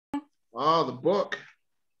Oh, the book.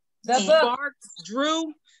 The Sparks,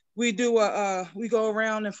 Drew. We do we go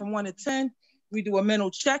around and from 1 to 10, we do a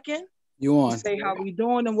mental check-in. You on? We say how we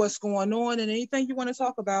doing and what's going on and anything you want to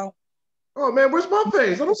talk about. Oh man, where's my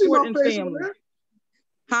face? I don't see my face family. on there.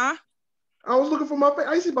 Huh? I was looking for my face.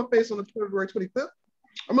 I see my face on the February 25th.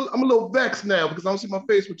 I'm a little vexed now because I don't see my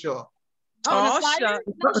face with y'all. Oh, shut.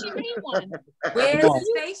 No, she made one. Where's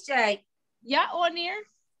his face, Jay? Yeah, on there.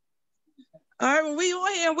 All right, well, we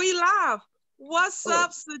on here and we live. What's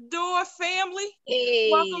up, Sadior family?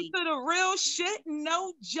 Hey. Welcome to the Real Shit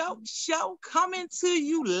No Joke Show, coming to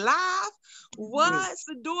you live. What?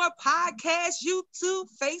 Sadior Podcast, YouTube,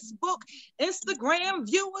 Facebook, Instagram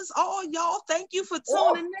viewers, all y'all, thank you for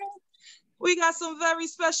tuning in. We got some very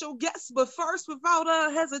special guests, but first, without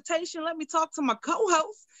hesitation, let me talk to my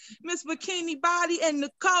co-host, Miss Bikini Body and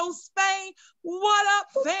Nicole Spain. What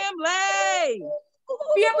up, family? The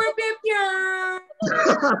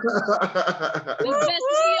best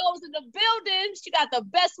Leos in the building. She got the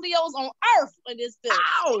best Leos on earth in this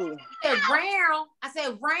building. Ow! I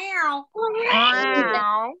said round.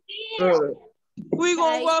 We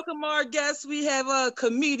gonna welcome our guests. We have a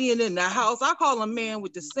comedian in the house. I call him man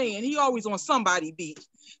with the saying. He always on somebody beat.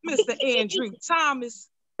 Mr. Andrew Thomas.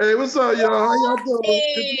 Hey, what's up, y'all? How y'all doing?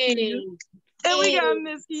 Hey. And we got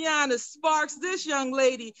Miss Kiana Sparks. This young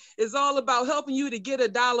lady is all about helping you to get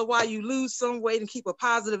 $1 while you lose some weight and keep a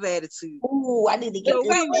positive attitude. Ooh, I need to get so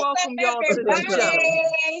we welcome y'all to the show.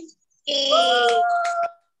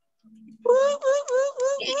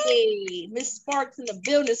 Hey, Miss Sparks in the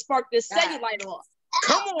building. Spark this cellulite off.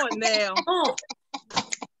 Come on now.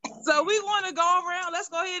 So we want to go around. Let's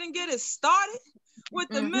go ahead and get it started with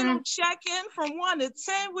the mental check-in from 1 to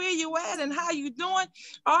 10. Where you at and how you doing?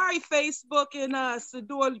 All right, Facebook and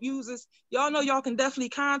Sadior users, y'all know y'all can definitely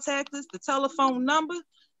contact us. The telephone number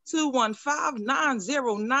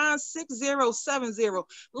 215-909-6070.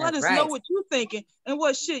 Let us know what you're thinking and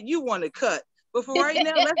what shit you want to cut. But for right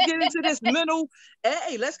now, let's get into this mental.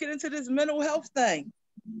 Hey, let's get into this mental health thing.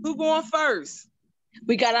 Who going first?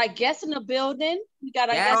 We got our guests in the building.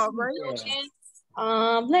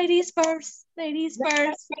 Ladies first.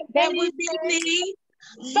 That would be me.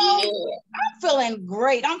 So I'm feeling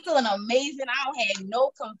great. I'm feeling amazing. I don't have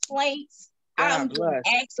no complaints. I'm doing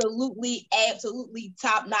absolutely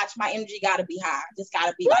top notch. My energy gotta be high. Just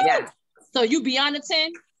gotta be like that. So you beyond a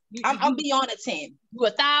 10? I'm beyond a 10. You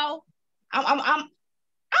 1,000? I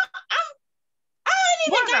ain't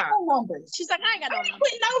even got no numbers. She's like, I ain't got no numbers.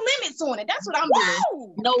 Putting no limits on it. That's what I'm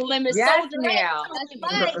doing. No limits. Yes, now. That's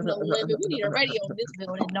right. No limit. We need a radio in this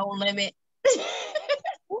building. No limit.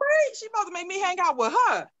 Wait, she about to make me hang out with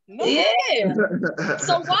her. No. Yeah.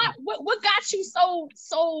 So what got you so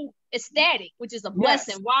ecstatic, which is a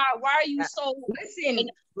blessing? Yes. Why are you so listen?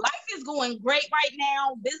 Life is going great right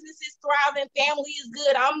now. Business is thriving. Family is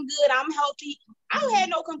good. I'm healthy. I don't have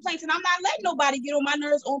no complaints, and I'm not letting nobody get on my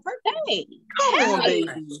nerves on purpose. Hey, come on, baby.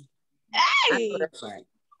 Hey,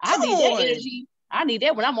 I need that energy. I need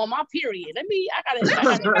that when I'm on my period. I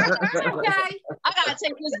gotta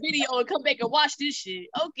take this video and come back and watch this shit.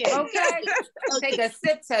 Okay. Take a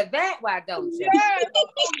sip to that. Why don't you? Yeah.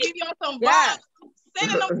 Give y'all some vibes.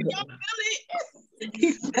 Sending them to y'all feel it.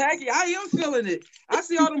 Exactly. I am feeling it. I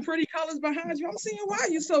see all them pretty colors behind you. I'm seeing why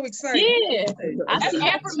you're so excited. Yeah. I see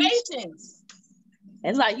affirmations.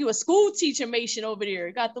 It's like you a school teacher Mason over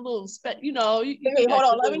there. Got the little hold on.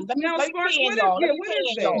 Let me you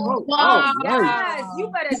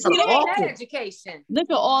better see that education. Look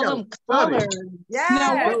at all them colors. Yeah.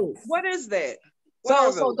 Now what is that?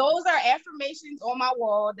 So those are affirmations on my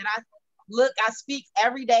wall that I speak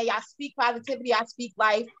every day. I speak positivity. I speak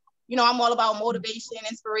life. You know, I'm all about motivation,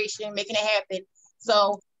 inspiration, making it happen.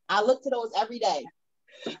 So I look to those every day.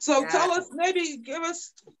 So tell us, give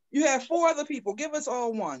us. You have 4 other people. Give us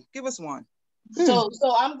all one. Give us one. So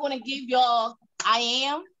I'm going to give y'all. I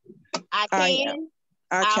am. I can.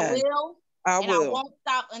 I will. I won't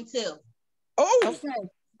stop until. Oh. Okay.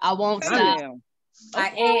 I won't stop. I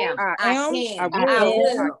am. I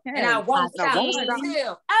will. And I won't stop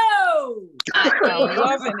until. Oh.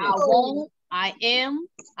 I won't. I am.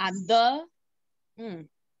 I'm the. Damn.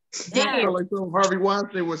 Like Harvey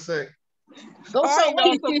Weinstein would say.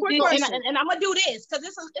 And I'm gonna do this because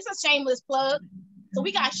it's a shameless plug. So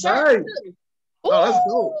we got shirts too. Oh, that's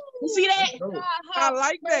cool. You see that? I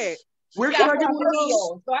like that. Where can I get one of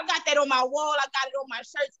those? So I got that on my wall. I got it on my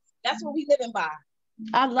shirts. That's what we living by.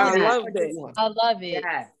 I love it. I love it.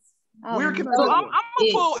 Yes. Where can I? So I'm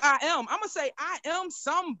gonna pull. I'm gonna say I am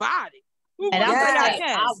somebody. And I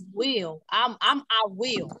will. I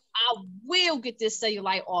will get this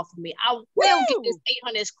cellulite off of me. I will get this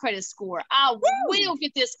 800 credit score. I will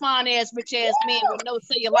get this fine ass, rich ass man with no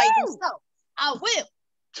cellulite himself. I will.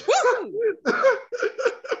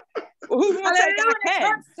 Who's gonna take our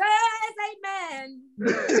cash? Amen.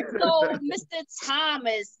 So, Mr.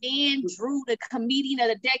 Thomas, Andrew, the comedian of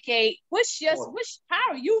the decade,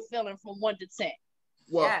 how are you feeling from 1 to 10?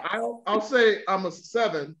 Well, I'll say I'm a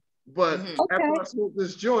 7, but after I smoke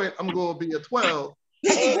this joint, I'm gonna be a 12.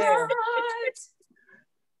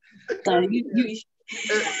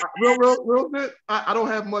 Real good. I don't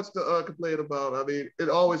have much to complain about. I mean, it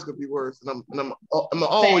always could be worse, and I'm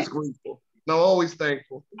always grateful. And I'm always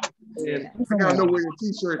thankful. And I gotta know where your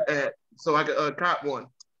T-shirt at, so I can cop one.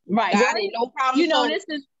 Right. No problem. You know,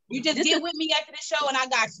 you just get with me after the show, and I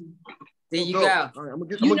got you. There you go.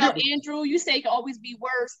 Right, Andrew, you say it can always be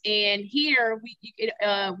worse, and here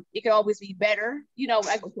it can always be better. You know,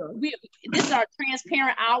 this is our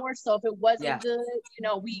transparent hour, so if it wasn't good, you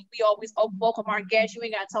know, we always welcome our guests. You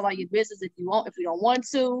ain't gotta tell all your business if you don't want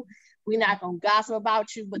to. We're not gonna gossip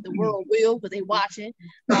about you, but the world will, but they watching.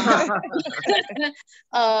 But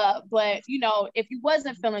you know, if you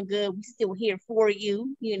wasn't feeling good, we still here for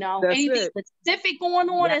you. You know, anything specific going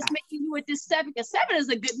on that's making you at this 7, because 7 is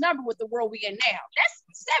a good number with the world we in now. That's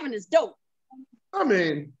 7 is dope. I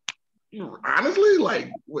mean, honestly,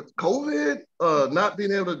 like with COVID, not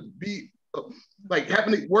being able to be like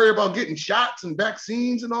having to worry about getting shots and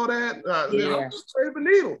vaccines and all that. I'm afraid of a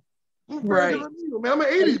needle. Right. Man, I'm an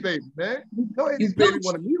 80s baby, man. No 80s baby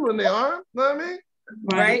want a needle in their arm. You know what I mean?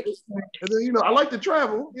 Right. And then, you know, I like to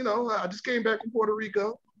travel. You know, I just came back from Puerto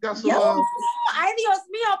Rico. Got some. Adios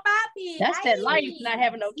mio, papi. That's that life, not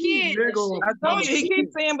having no kids. I told you, he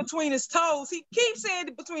keeps saying between his toes. He keeps saying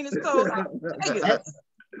it between his toes.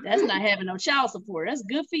 That's not having no child support. That's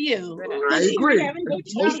good for you. I agree. I ain't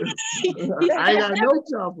got no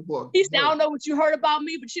child support. He said, I don't know what you heard about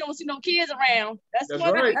me, but you don't see no kids around. That's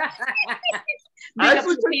right. I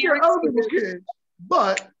actually take care of other people's kids,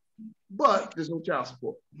 but there's no child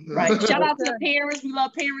support. Right. Shout out to the parents. We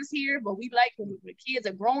love parents here, but we like when the kids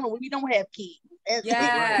are grown and when we don't have kids.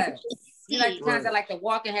 Yes. We like the times that like to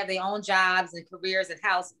walk and have their own jobs and careers and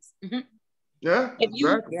houses. Yeah.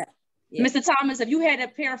 Exactly. Yeah. Mr. Thomas, if you had a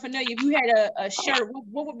paraphernalia, if you had a shirt,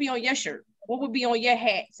 what would be on your shirt? What would be on your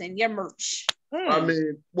hats and your merch? I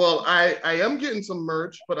mean, well, I am getting some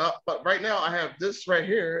merch, but right now I have this right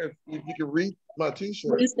here. If you can read my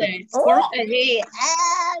T-shirt. What is that? Squirt ahead.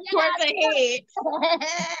 Squirt ahead.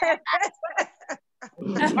 I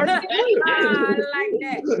like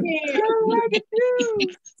that.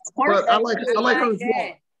 But I like hers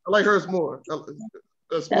more. I like hers more.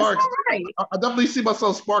 Sparks. Right. I definitely see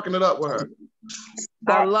myself sparking it up with her.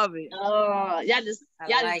 I love it. Y'all just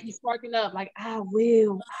be sparking up like I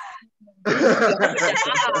will. I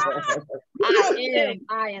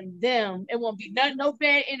am them. It won't be no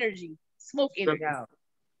bad energy. Smoke energy.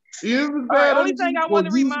 The only thing I want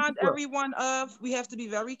to remind everyone of, we have to be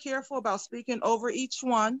very careful about speaking over each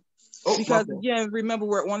one. Because again, remember,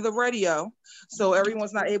 we're on the radio, so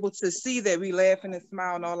everyone's not able to see that we laughing and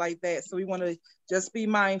smile and all like that. So we want to just be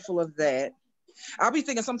mindful of that. I'll be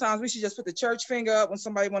thinking sometimes we should just put the church finger up when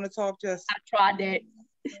somebody want to talk. I tried that.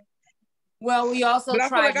 Well, we also but I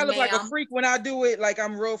feel like I look like a freak when I do it. Like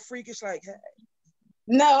I'm real freakish. Like, hey.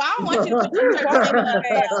 No, I don't want you to put your church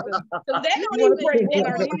finger up. So that don't even pray on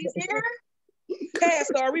our knees here.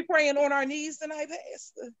 Pastor, are we praying on our knees tonight,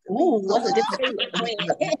 Pastor? Ooh, what's a different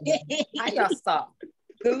How y'all stop?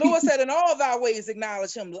 The Lord said, in all thy ways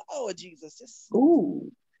acknowledge him. Lord Jesus. Just... Ooh.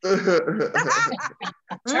 Church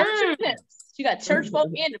and pimps. You got church folk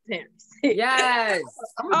and the pimps. Yes.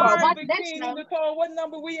 All right, Nicole, what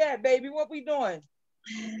number we at, baby? What we doing?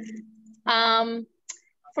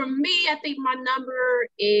 For me, I think my number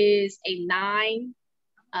is a 9.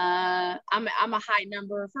 I'm a high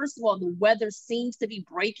number. First of all, the weather seems to be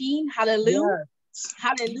breaking. Hallelujah. Yes.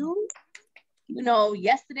 Hallelujah. You know,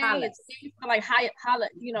 yesterday it seemed like Hawaii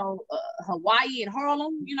and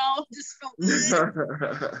Harlem, you know, just felt good.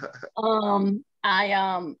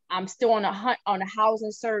 I'm still on a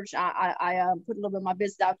housing search. I put a little bit of my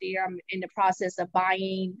business out there. I'm in the process of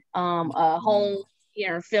buying a home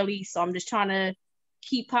here in Philly. So I'm just trying to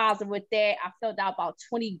keep positive with that. I filled out about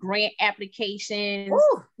 20 grant applications.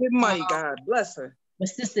 Ooh, good money, God bless her. With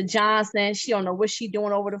Sister Johnson, she don't know what she's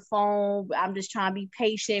doing over the phone. But I'm just trying to be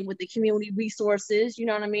patient with the community resources. You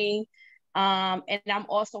know what I mean? And I'm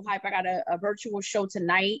also hype. I got a virtual show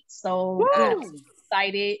tonight, so I'm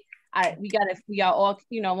excited. we are all,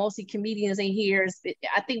 you know, mostly comedians in here.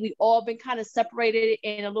 I think we all been kind of separated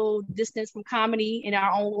in a little distance from comedy in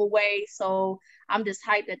our own little way. So I'm just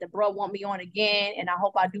hyped that the bro want me on again, and I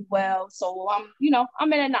hope I do well. So I'm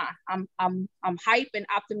in a 9. I'm hyped and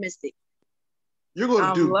optimistic. You're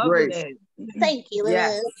going to do great. It. Thank you.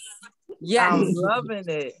 Yes. I'm loving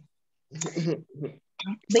it.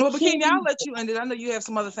 Well, Bikini, I'll let you end it. I know you have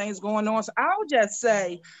some other things going on, so I'll just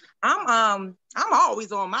say, I'm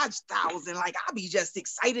always on my 1,000. Like, I'll be just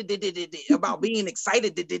excited about being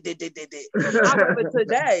excited. However,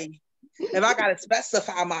 today, if I gotta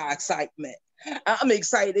specify my excitement, I'm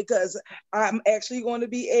excited because I'm actually going to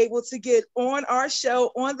be able to get on our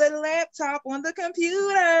show on the laptop, on the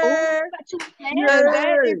computer. And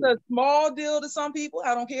that is a small deal to some people.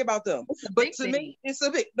 I don't care about them, but to me, it's a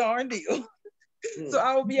big darn deal. So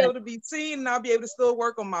I will be able to be seen, and I'll be able to still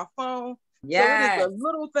work on my phone. Yes. So it is a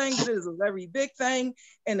little thing, but it is a very big thing.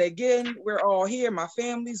 And again, we're all here. My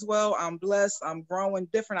family's well. I'm blessed. I'm growing.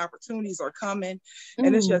 Different opportunities are coming.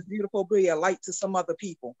 And it's just beautiful to be a light to some other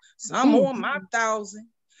people. So I'm on my 1,000.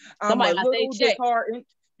 I'm a little disheartened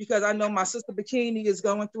because I know my sister Bikini is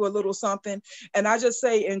going through a little something. And I just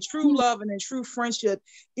say, in true love and in true friendship,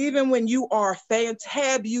 even when you are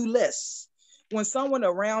fantabulous, when someone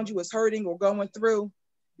around you is hurting or going through,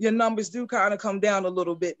 your numbers do kind of come down a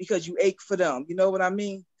little bit because you ache for them. You know what I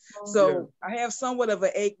mean? So I have somewhat of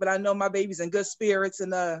an ache, but I know my baby's in good spirits,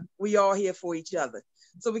 and we all here for each other.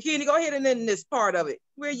 So Bikini, go ahead and end this part of it.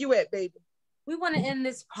 Where you at, baby? We want to end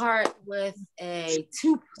this part with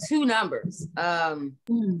two numbers.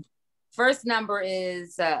 First number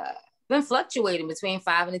is been fluctuating between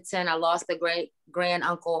 5 and 10. I lost a great grand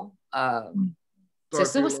uncle to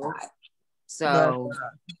suicide. So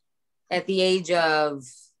at the age of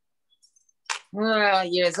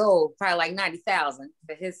years old, probably like 90,000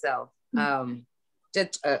 for himself.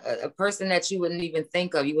 Just a person that you wouldn't even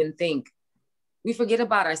think of. You wouldn't think. We forget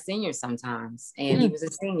about our seniors sometimes. And he was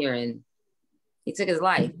a senior and he took his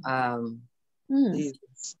life.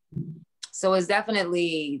 So it's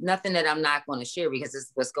definitely nothing that I'm not going to share because this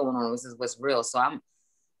is what's going on. This is what's real. So I'm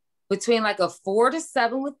between like a 4 to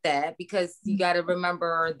 7 with that, because you got to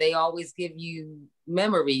remember they always give you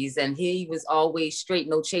memories, and he was always straight,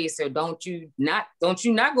 no chaser. Don't you not go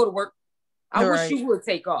to work. I wish you would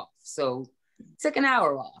take off. So took an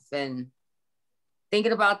hour off and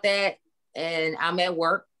thinking about that. And I'm at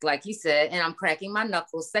work, like you said, and I'm cracking my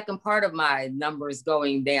knuckles. Second part of my numbers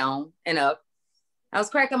going down and up. I was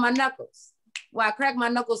cracking my knuckles. Well, I cracked my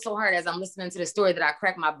knuckles so hard as I'm listening to the story that I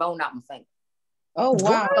cracked my bone out my finger. Oh,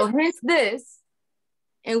 wow. So hence this,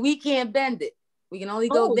 and we can't bend it. We can only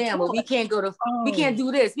go down, but we can't go to, we can't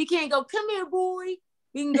do this. We can't go, come here, boy.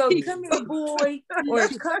 We can go, come here, boy, or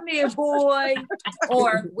come here, boy,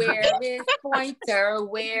 or where is Pointer?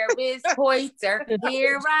 Where is Pointer?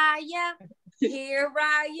 Here I am. Here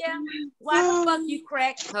I am. Why the fuck you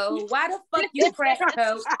crack hoe? Why the fuck you crack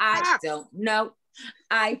hoe? I don't know.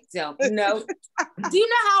 I don't know. Do you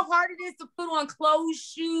know how hard it is to put on clothes,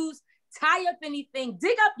 shoes, tie up anything,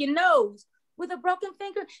 dig up your nose with a broken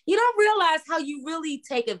finger? You don't realize how you really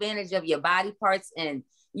take advantage of your body parts and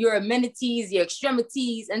your amenities, your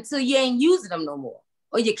extremities, until you ain't using them no more,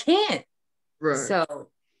 or you can't. Right. So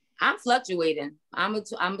I'm fluctuating. I'm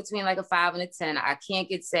between like a 5 and a 10. I can't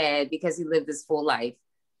get sad because he lived his full life.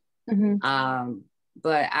 But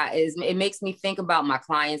it makes me think about my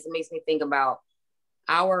clients. It makes me think about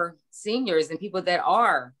our seniors and people that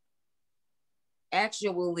are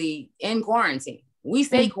actually in quarantine. We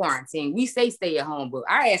say quarantine, we say stay at home, but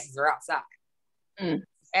our asses are outside.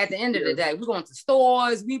 At the end of the day, we're going to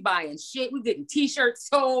stores, we buying shit, we getting t-shirts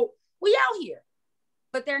sold, we out here.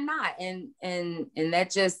 But they're not. And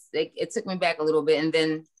that just, it took me back a little bit. And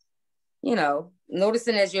then, you know,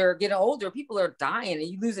 noticing as you're getting older, people are dying and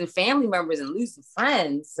you're losing family members and losing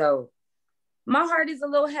friends. So my heart is a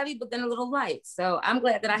little heavy, but then a little light. So I'm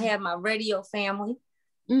glad that I have my radio family.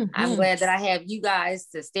 I'm glad that I have you guys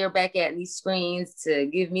to stare back at these screens to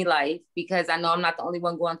give me life, because I know I'm not the only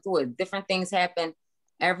one going through it. Different things happen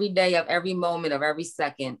every day, of every moment, of every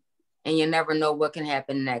second, and you never know what can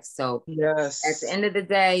happen next. So at the end of the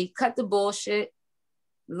day, cut the bullshit,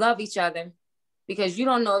 love each other, because you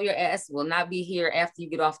don't know if your ass will not be here after you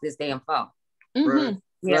get off this damn phone. You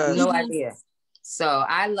have no idea. So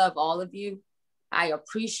I love all of you. I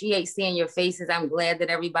appreciate seeing your faces. I'm glad that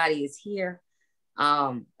everybody is here.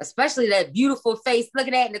 Especially that beautiful face. Look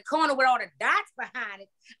at that in the corner with all the dots behind it.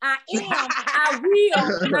 I will,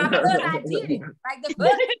 I did it. Like the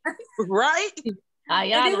book. Right?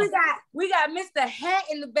 And then we got Mr. Hat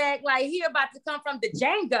in the back, like he about to come from the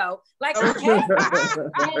Django. Like, okay.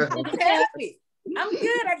 I'm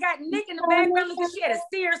good. I got Nick in the background. Look, she had a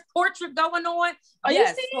Sears portrait going on. Are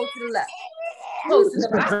yes, you hold to the left. Close to the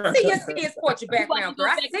left. I see your Sears portrait background, girl.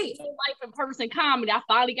 I see it. Life in person comedy. I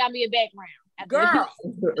finally got me a background. Girl.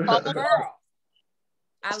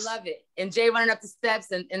 I love it. And Jay running up the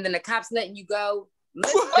steps and then the cops letting you go.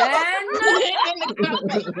 Listen.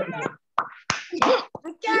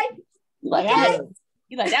 Okay. Like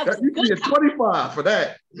that was a good cop. 25 for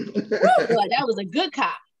that. That was a good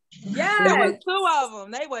cop. Yeah, there was 2 of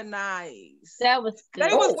them. They were nice. That was good.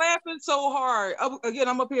 They was laughing so hard. Again,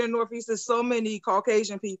 I'm up here in Northeast. There's so many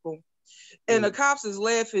Caucasian people, and the cops is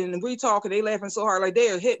laughing, and we talking. They laughing so hard, like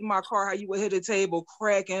they are hitting my car. How you would hit a table,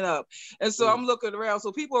 cracking up. And so I'm looking around.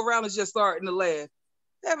 So people around us just starting to laugh,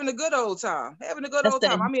 having a good old time.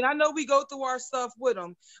 I mean, I know we go through our stuff with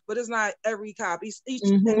them, but it's not every cop. Each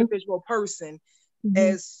individual person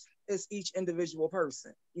as each individual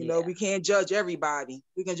person. You know, we can't judge everybody.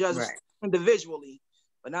 We can judge individually,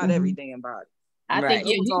 but not every damn body. I think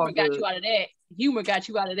humor got you out of that. Humor got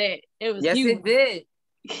you out of that. It was humor. It did.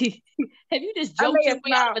 Have you just joked your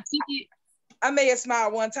way out of a ticket? I may have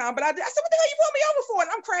smiled one time, but I said, "What the hell you pulled me over for?"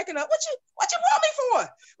 And I'm cracking up. What you brought me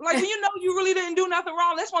for? Like, when you know you really didn't do nothing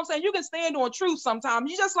wrong. That's what I'm saying. You can stand on truth sometimes.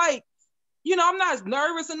 You just like, you know, I'm not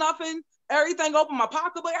nervous or nothing. Everything open my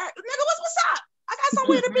pocket, but nigga, what's up? I got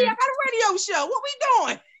somewhere to be. I got a radio show. What we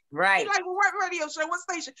doing? Right. He's like, well, what radio show? What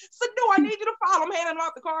station? Sadior, I need you to follow. I'm handing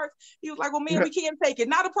out the cards. He was like, well, man, we can't take it.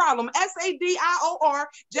 Not a problem. Sadior.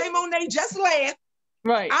 J Monet just laughed.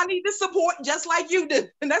 Right. I need the support just like you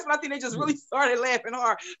did. And that's when I think they just really started laughing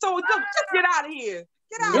hard. So just get out of here.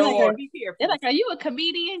 Get out of here. Be careful. They're like, are you a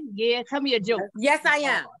comedian? Yeah, tell me a joke. Yes, I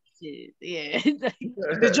am. Yeah.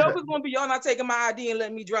 The joke is gonna be y'all not taking my ID and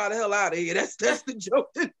letting me drive the hell out of here. That's the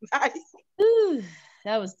joke tonight. Ooh,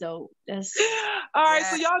 that was dope. That's all right.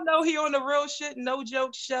 So y'all know here on the Real Shit No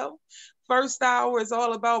Joke show, first hour is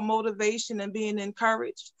all about motivation and being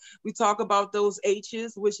encouraged. We talk about those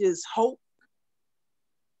H's, which is hope,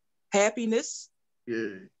 happiness,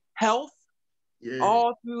 health,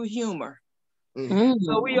 all through humor.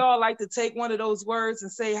 So we all like to take one of those words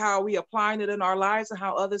and say how we applying it in our lives and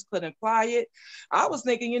how others could apply it. I was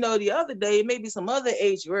thinking, you know, the other day, maybe some other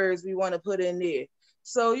H words we want to put in there.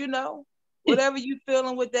 So, you know, whatever you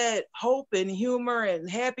feeling with that hope and humor and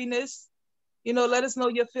happiness, you know, let us know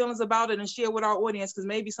your feelings about it and share with our audience, because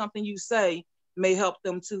maybe something you say may help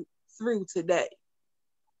them through today.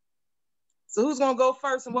 So who's going to go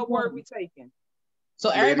first and what word we taking? So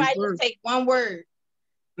everybody just take one word.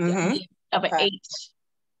 Of an H.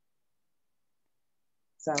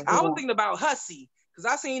 So I was thinking about hussy, because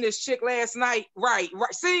I seen this chick last night. Right.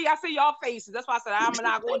 See, I see y'all faces. That's why I said I'm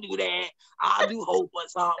not gonna do that. I'll do hope or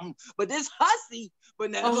something. But this hussy, but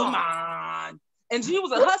never mind. And she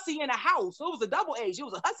was a hussy in a house. So it was a double H. She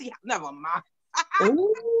was a hussy. Never mind.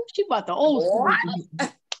 Ooh, she bought the old school.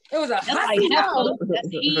 It was a hussy.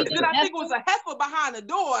 Then I think it was a heifer behind the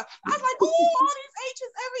door. I was like, ooh, all these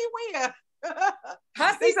H's everywhere.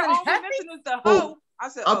 Hussies and mention the hoe. I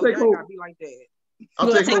said, I'll take hope. Gotta be like that.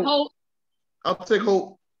 I'll take hope. I'll take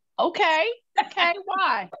hope. Okay.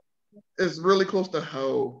 Why? It's really close to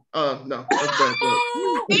hoe. No, that's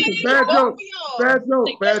bad joke.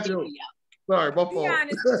 Bad joke. Sorry, my fault.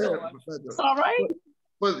 It's all right.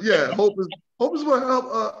 But yeah, hope is what help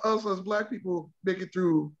us as Black people make it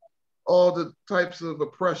through all the types of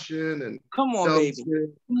oppression and come on, baby.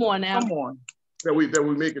 Come on now. Come on. That we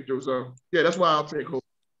make it through. So yeah, that's why I'll take hope.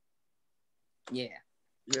 Yeah.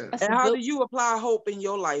 And how do you apply hope in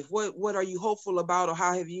your life? What are you hopeful about, or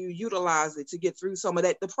how have you utilized it to get through some of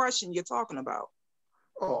that depression you're talking about?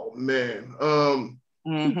 Oh man.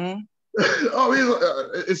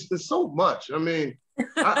 It's so much. I mean,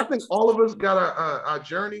 I think all of us got our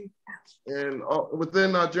journey, and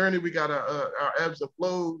within our journey we got our ebbs and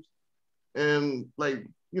flows, and like,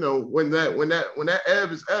 you know, when that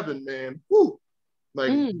ebb is ebbing, man, whoo, like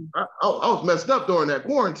I was messed up during that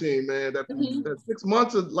quarantine, man. That 6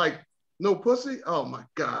 months of like no pussy. Oh my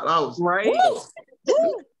God, I was right.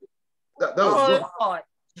 That was hard.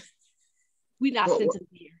 We not sensitive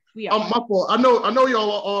here. We are. My fault. I know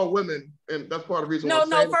y'all are all women, and that's part of the reason. No.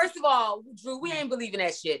 First of all, Drew, we ain't believing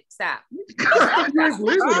that shit. Stop. You ain't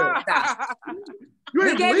believing that. Stop.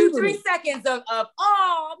 We gave you 3 seconds of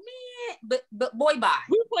oh man, but boy, bye.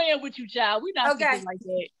 We playing with you, child. We not thinking like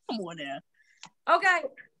that. Come on now. Okay.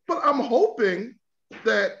 But I'm hoping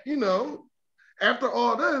that, you know, after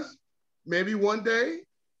all this, maybe one day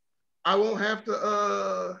I won't have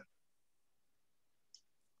to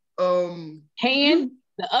hand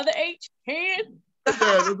the other H hand. Yeah,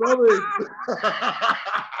 the other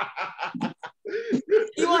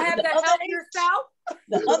You won't have to help yourself.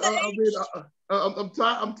 I'm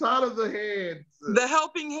tired of the hand. The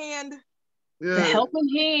helping hand. Yeah. The helping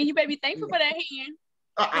hand. You better be thankful for that hand.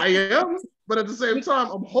 I am, but at the same time,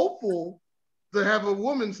 I'm hopeful to have a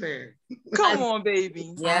woman's hand. Come on,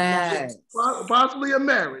 baby. Yes. Possibly a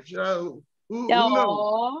marriage. Who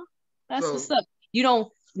knows? That's what's up. You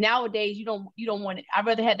don't nowadays. You don't want it. I'd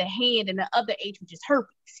rather have the hand and the other H, which is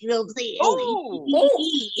herpes. You know what I'm saying? Oh,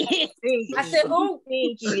 I said, oh,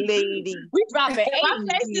 thank you, lady. We drop it.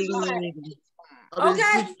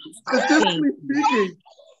 Okay. Statistically speaking,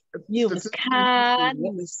 you was kind,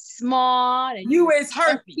 you was smart, and you is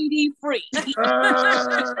herpes free.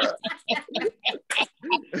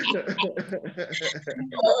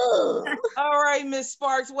 All right, Miss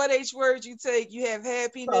Sparks, what H words you take? You have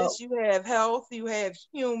happiness, you have health, you have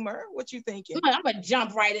humor. What you thinking? I'm gonna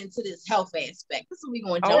jump right into this health aspect. This is what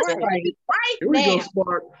we're gonna jump into right Here we now. Go,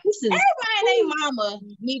 Spark. Everybody and their mama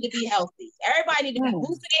need to be healthy. Everybody need to be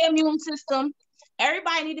boosting their immune system.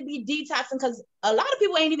 Everybody need to be detoxing because a lot of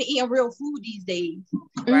people ain't even eating real food these days.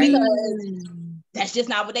 Right. Because that's just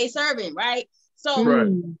not what they serving, right? So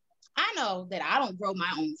I know that I don't grow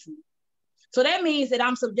my own food. So that means that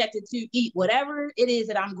I'm subjected to eat whatever it is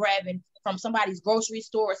that I'm grabbing from somebody's grocery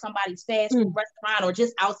store or somebody's fast food restaurant or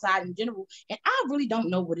just outside in general. And I really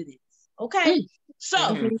don't know what it is. Okay. So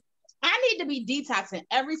I need to be detoxing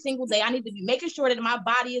every single day. I need to be making sure that my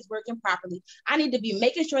body is working properly. I need to be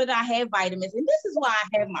making sure that I have vitamins. And this is why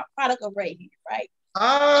I have my product array here, right?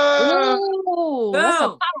 Oh, that's a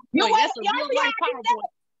PowerPoint. That's a real life PowerPoint.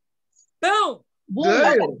 Boom. So,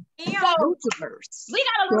 we got a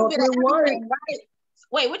little bit of everything, right?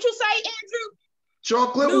 Wait, what you say, Andrew?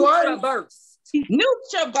 Chocolate white.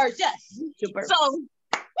 NutraBurst, yes. So we got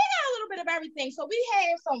a little bit of everything. So we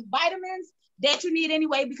have some vitamins that you need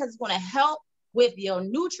anyway because it's going to help with your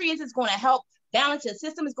nutrients. It's going to help balance your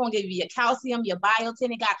system. It's going to give you your calcium, your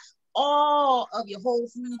biotin. It got all of your whole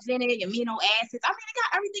foods in it, your amino acids. I mean, it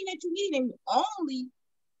got everything that you need, and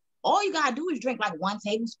all you gotta do is drink like 1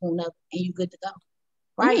 tablespoon of it, and you're good to go.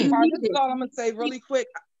 Right? This is all I'm gonna say really quick.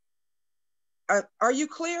 Are you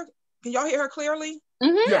clear? Can y'all hear her clearly?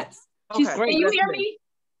 Yes. Okay. Can you hear me?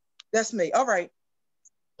 That's me. All right.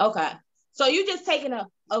 Okay. So you just taking a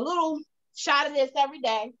little shot of this every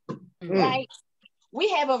day, right? We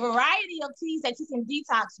have a variety of teas that you can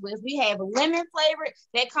detox with. We have a lemon flavor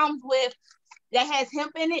that has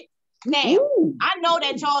hemp in it. Now, I know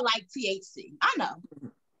that y'all like THC. I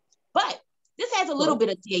know. But this has a little bit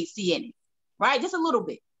of THC in it, right? Just a little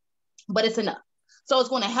bit, but it's enough. So it's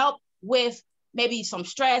going to help with maybe some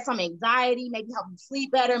stress, some anxiety, maybe help you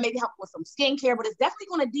sleep better, maybe help with some skincare, but it's definitely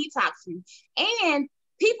going to detox you. And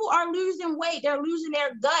people are losing weight. They're losing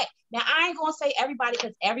their gut. Now, I ain't going to say everybody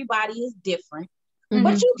because everybody is different,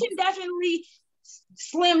 but you can definitely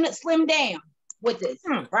slim down with this,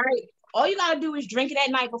 right? All you got to do is drink it at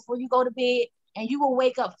night before you go to bed, and you will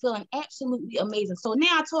wake up feeling absolutely amazing. So now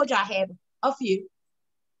I told you I have a few.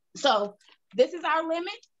 So this is our lemon.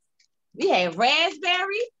 We have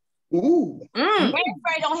raspberry.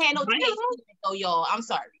 Raspberry don't have no THC though, y'all. I'm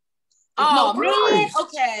sorry. Oh, really?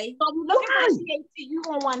 Okay. So if you're looking for THC, you're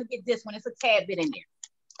going to want to get this one. It's a tad bit in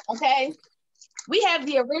there. Okay? We have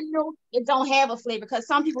the original. It don't have a flavor because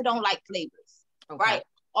some people don't like flavors. Right?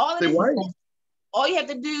 All of this is all you have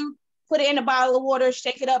to do, put it in a bottle of water,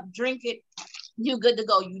 shake it up, drink it. You good to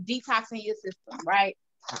go. You detoxing your system, right?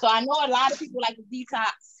 So I know a lot of people like to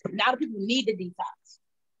detox. A lot of people need to detox.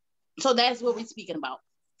 So that's what we're speaking about,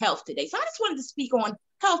 health today. So I just wanted to speak on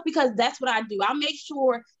health because that's what I do. I make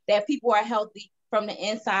sure that people are healthy from the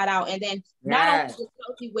inside out, and then not only just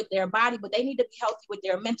healthy with their body, but they need to be healthy with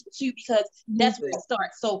their mental too, because that's where it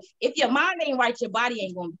starts. So if your mind ain't right, your body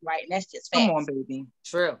ain't going to be right, and that's just facts. Come on, baby.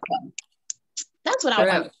 True. That's what I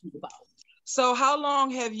want to speak about. So how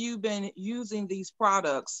long have you been using these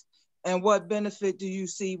products, and what benefit do you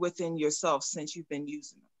see within yourself since you've been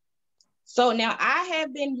using them? So now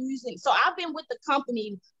I've been with the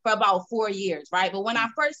company for about 4 years, right? But when I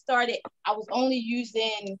first started, I was only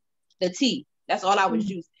using the tea. That's all I was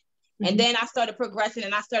using. And then I started progressing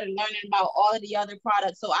and I started learning about all of the other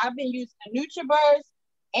products. So I've been using the NutraBurst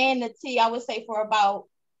and the tea, I would say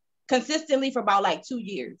consistently for about like 2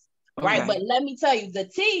 years, right? But let me tell you, the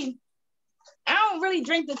tea, I don't really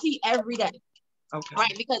drink the tea every day.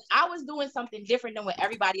 Right, because I was doing something different than what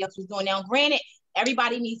everybody else was doing. Now, granted,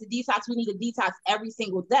 everybody needs to detox. We need to detox every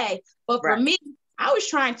single day. But for me, I was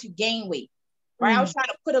trying to gain weight, right? I was trying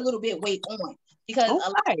to put a little bit weight on because a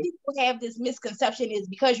lot of people have this misconception is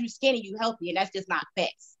because you're skinny, you're healthy, and that's just not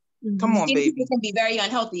facts. Come on, baby. People can be very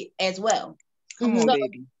unhealthy as well. Come on,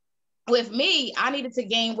 baby. With me, I needed to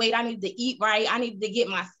gain weight. I needed to eat right. I needed to get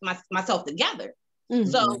myself together.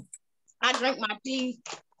 So I drink my tea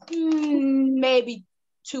maybe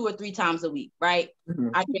 2 or 3 times a week, right?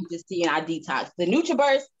 I drink this tea and I detox. The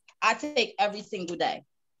NutriBurst, I take every single day.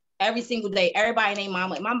 Every single day. Everybody named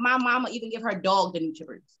mama. My mama even give her dog the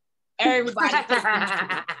NutriBurst. Everybody takes the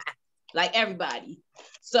NutriBurst. Like everybody.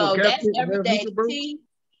 So that's every day. Tea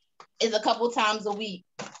is a couple times a week.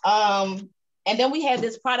 And then we have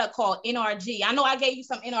this product called NRG. I know I gave you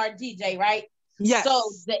some NRG, Jay, right? Yes. So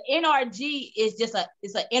the NRG is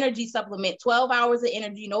it's an energy supplement, 12 hours of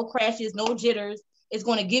energy, no crashes, no jitters. It's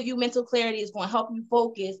going to give you mental clarity. It's going to help you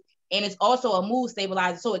focus. And it's also a mood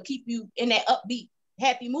stabilizer. So it keeps you in that upbeat,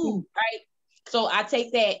 happy mood, right? So I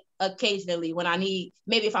take that occasionally when I need,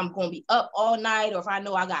 maybe if I'm going to be up all night, or if I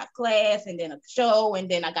know I got class and then a show and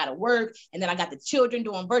then I got to work and then I got the children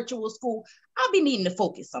doing virtual school, I'll be needing to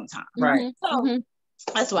focus sometimes. Right. So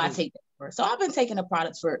that's why I take that for. So I've been taking the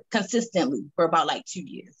products consistently for about like 2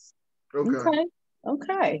 years.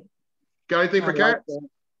 Okay. Got anything for cats?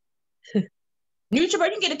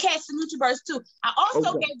 NutriBurst, you can get a cat some NutriBurst too. I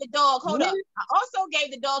also gave the dog, I also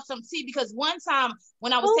gave the dog some tea because one time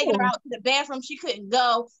when I was taking her out to the bathroom, she couldn't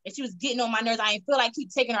go and she was getting on my nerves. I didn't feel like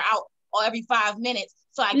keep taking her out every 5 minutes.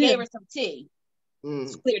 So I gave her some tea.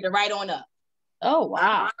 Cleared her right on up. Oh,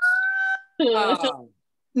 wow.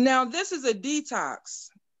 Now, this is a detox.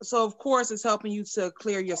 So, of course, it's helping you to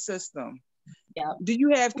clear your system. Yeah. Do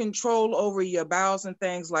you have control over your bowels and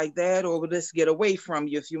things like that, or will this get away from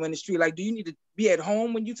you if you're in the street? Like, do you need to be at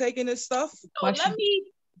home when you're taking this stuff? So let me,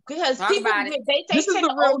 because Talk people, about it. This is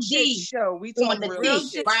the real shit OD show. We on talk the real tea,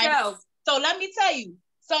 shit right? show. So let me tell you.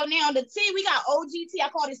 So now the tea, we got OG tea. I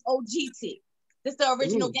call this OG tea. This is the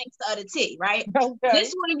original gangster of the tea, right? Okay.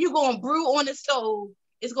 This one you're going to brew on the stove.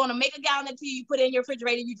 It's going to make a gallon of tea. You put it in your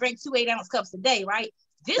refrigerator. You drink 2 8-ounce cups a day, right?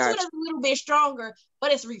 This one is a little bit stronger,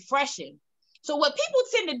 but it's refreshing. So what people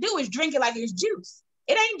tend to do is drink it like it's juice.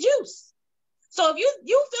 It ain't juice. So if you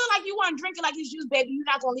feel like you want to drink it like it's juice, baby, you're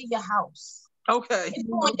not going to leave your house. Okay. It's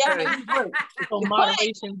going definitely work. So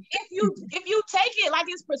moderation. If you take it like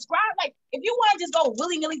it's prescribed, like if you want to just go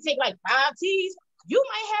willy-nilly take like 5 teas, you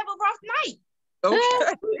might have a rough night.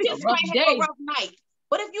 Okay. You just might have a rough night.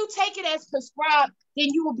 But if you take it as prescribed, then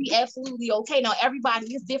you will be absolutely okay. Now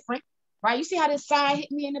everybody is different, right? You see how this sign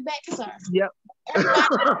hit me in the back? It's all right. Yep.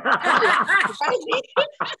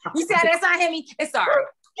 You said that's not hit me. It's all right.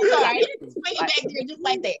 It's all right. Swing it back there just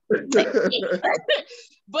like that.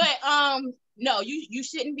 But no, you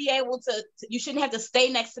shouldn't be able to. You shouldn't have to stay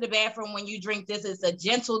next to the bathroom when you drink this. It's a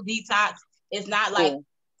gentle detox. It's not like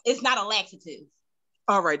it's not a laxative.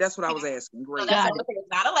 All right, that's what I was asking. Great. So it's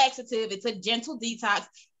not a laxative. It's a gentle detox.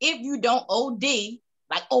 If you don't OD,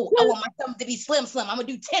 like, I want my stomach to be slim. I'm gonna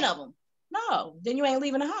do 10 of them. No, then you ain't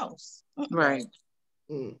leaving the house. Right.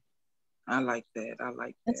 I like that.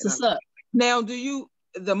 That's what's up. Now, the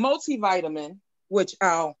multivitamin, which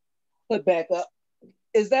I'll put back up,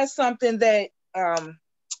 is that something that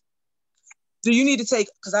do you need to take?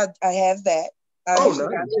 Because I have that. I got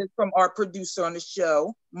this from our producer on the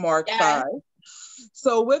show, Mark 5.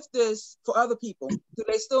 So with this, for other people, do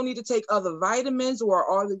they still need to take other vitamins, or are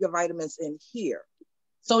all of your vitamins in here?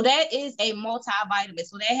 So that is a multivitamin.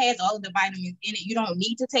 So that has all of the vitamins in it. You don't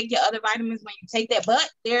need to take your other vitamins when you take that, but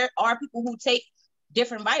there are people who take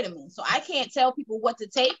different vitamins. So I can't tell people what to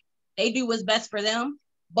take. They do what's best for them.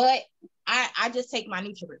 But I just take my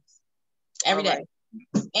NutriBurst every day.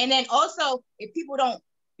 And then also, if people don't,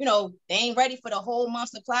 they ain't ready for the whole month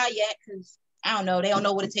supply yet, because I don't know, they don't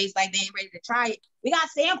know what it tastes like. They ain't ready to try it. We got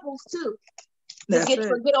samples too. Let's get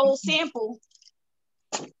you a good old sample.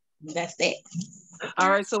 That's it.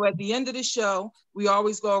 All right. So at the end of the show, we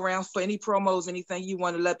always go around for any promos, anything you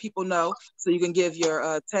want to let people know, so you can give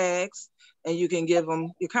your tags and you can give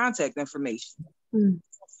them your contact information.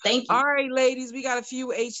 Thank you. All right, ladies, we got a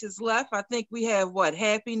few H's left. I think we have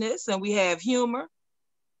happiness, and we have humor.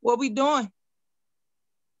 What we doing?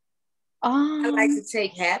 I like to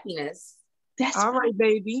take happiness. That's all right,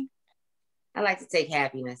 baby. I like to take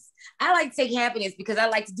happiness. I like to take happiness because I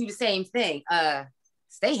like to do the same thing.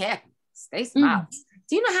 Stay happy. Stay smiling.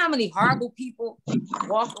 Do you know how many horrible people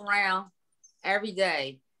walk around every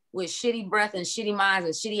day with shitty breath and shitty minds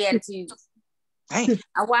and shitty attitudes? I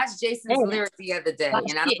watched Jason's lyrics the other day,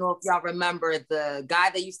 and I don't know if y'all remember the guy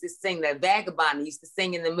that used to sing, that vagabond that used to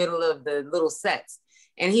sing in the middle of the little sets.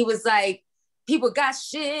 And he was like, people got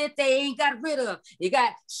shit they ain't got rid of. You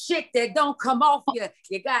got shit that don't come off you.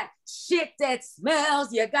 You got shit that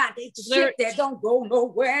smells. You got shit that don't go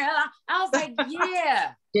nowhere. I was like,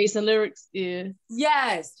 yeah. Jason lyrics, yeah.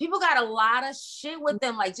 Yes. People got a lot of shit with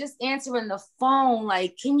them. Like just answering the phone.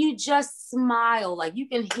 Like, can you just smile? Like you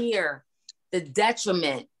can hear the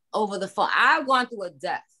detriment over the phone. I've gone through a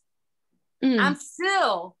death. I'm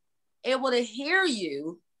still able to hear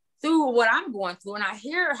you through what I'm going through. And I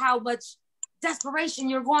hear how much desperation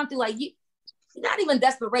you're going through. Like not even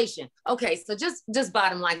desperation. Okay, so just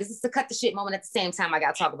bottom line, this is to cut the shit moment at the same time I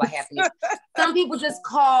gotta talk about happiness. Some people just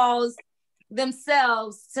cause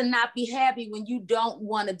themselves to not be happy when you don't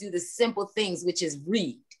want to do the simple things, which is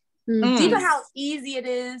read. Do you know how easy it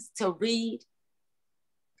is to read?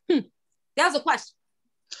 That was a question.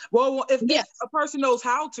 Well, if a person knows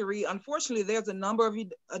how to read, unfortunately, there's a number of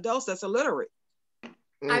adults that's illiterate.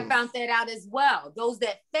 I found that out as well. Those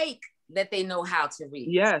that fake that they know how to read.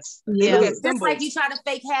 Yes. Yeah. Just like you try to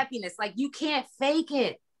fake happiness. Like you can't fake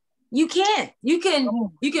it. You can't. You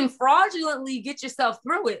can fraudulently get yourself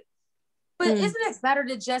through it. But isn't it better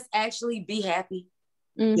to just actually be happy?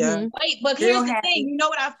 Yeah. Wait, but here's the thing. You know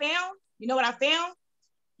what I found?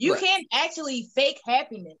 You can't actually fake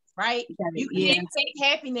happiness, right? You can't fake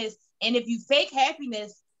happiness. And if you fake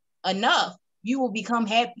happiness enough, you will become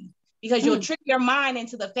happy because you'll trick your mind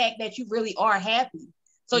into the fact that you really are happy.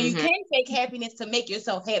 So you can fake happiness to make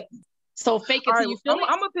yourself happy. So fake it till you feel it.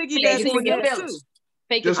 I'm going to piggyback on that too.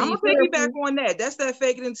 Fake it. I'm going to piggyback on that. That's that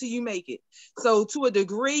fake it until you make it. So to a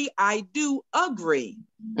degree, I do agree.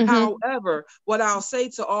 However, what I'll say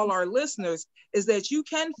to all our listeners is that you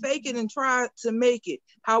can fake it and try to make it.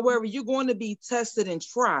 However, you're going to be tested and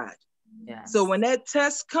tried. Yes. So when that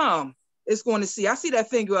test comes, it's going to see. I see that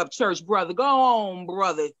finger up, church brother. Go on,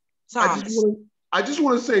 brother Thomas. I just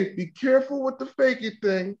want to say, be careful with the fake it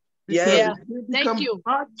thing. Yeah. It becomes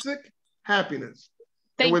toxic happiness.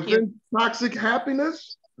 Thank within toxic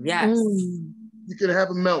happiness, you can have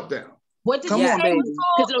a meltdown. What did you say?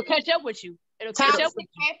 Because it'll catch up with you. It'll catch up with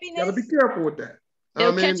you. You gotta be careful with that.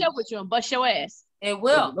 It'll catch up with you and bust your ass. It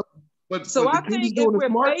will. But I think if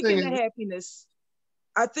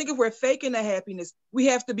we're faking the happiness, we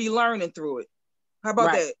have to be learning through it. How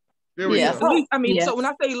about that? There we go. I mean, so when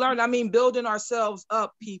I say learn, I mean building ourselves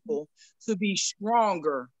up, people, to be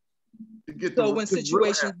stronger. So when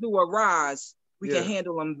situations do arise, we can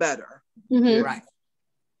handle them better. Right.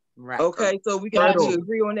 Okay, so we can actually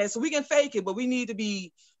agree on that. So we can fake it, but we need to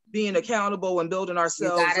be being accountable and building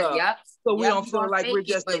ourselves up. So we don't feel like we're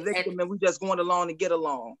just a victim and we're just going along to get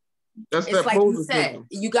along. It's like you said,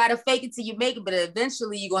 you got to fake it till you make it, but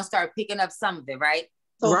eventually you're going to start picking up some of it, right?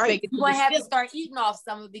 So you're going to have to start eating off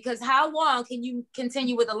some of it, because how long can you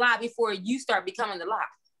continue with a lie before you start becoming the lie?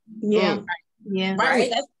 Yeah. Yeah.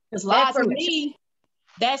 Right. That's for me.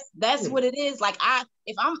 That's what it is. Like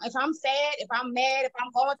if I'm sad, if I'm mad, if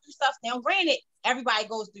I'm going through stuff, now granted, everybody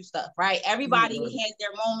goes through stuff, right? Everybody has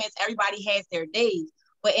their moments, everybody has their days.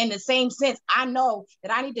 But in the same sense, I know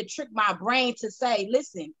that I need to trick my brain to say,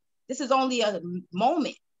 listen, this is only a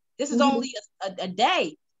moment. This is only a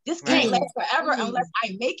day. This can't last forever unless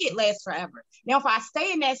I make it last forever. Now, if I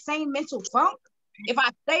stay in that same mental funk, if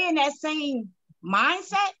I stay in that same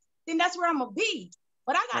mindset, then that's where I'm gonna be.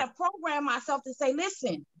 But I gotta program myself to say,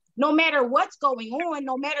 listen, no matter what's going on,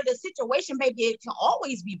 no matter the situation, baby, it can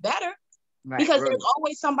always be better. Because there's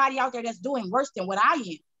always somebody out there that's doing worse than what I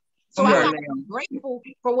am. So I gotta be grateful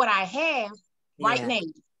for what I have right now.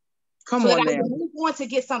 Come on, I can move on to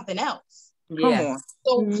get something else. Come on.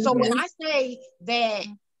 So when I say that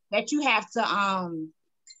you have to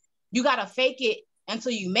you gotta fake it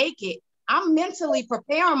until you make it, I'm mentally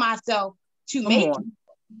preparing myself to make it.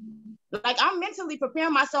 Like I'm mentally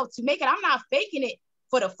preparing myself to make it. I'm not faking it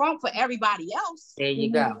for the funk for everybody else. There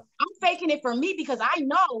you go. I'm faking it for me because I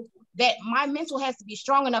know that my mental has to be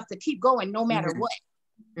strong enough to keep going no matter what.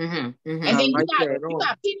 And then you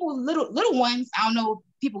got people, little ones. I don't know if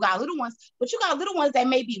people got little ones, but you got little ones that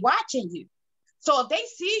may be watching you. So if they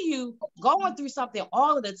see you going through something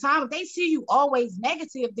all of the time, if they see you always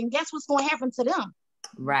negative, then guess what's going to happen to them?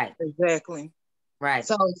 Right. Exactly. Right.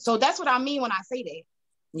 So that's what I mean when I say that.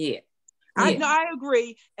 Yeah. I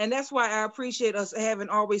agree. And that's why I appreciate us having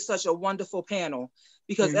always such a wonderful panel,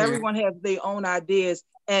 because everyone has their own ideas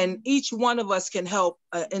and each one of us can help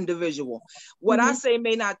an individual. What I say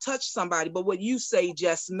may not touch somebody, but what you say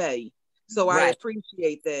just may. So I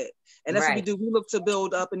appreciate that. And that's what we do. We look to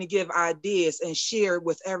build up and to give ideas and share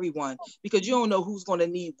with everyone, because you don't know who's going to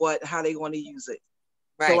need what, how they're going to use it.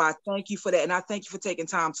 So I thank you for that. And I thank you for taking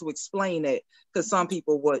time to explain it, because some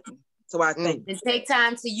people wouldn't. So I think and take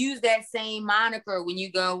time to use that same moniker when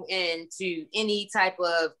you go into any type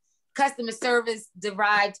of customer service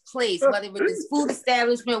derived place, whether it's food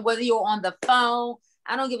establishment, whether you're on the phone.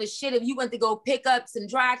 I don't give a shit if you went to go pick up some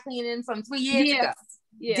dry cleaning from 3 years ago.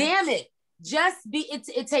 Damn it. Just be,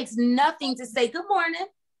 it takes nothing to say good morning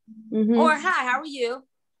or hi, how are you?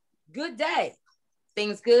 Good day.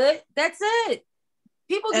 Things good. That's it.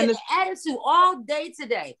 People get an attitude all day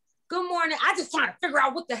today. Good morning. I just trying to figure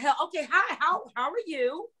out what the hell. Okay, hi, how are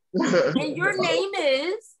you? And your name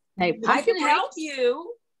is, I can help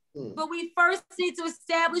you. But we first need to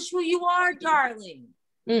establish who you are, darling.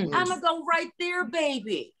 I'm gonna go right there,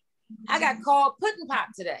 baby. I got called Pudding Pop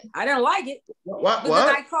today. I didn't like it. Because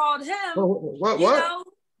I called him,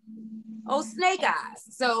 Snake Eyes.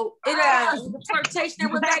 So it was a flirtation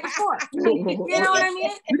that went back and forth. You know what I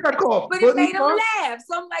mean? You got called, but it made him laugh.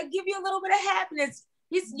 So I'm like, give you a little bit of happiness.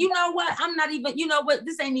 You know what? I'm not even, you know what?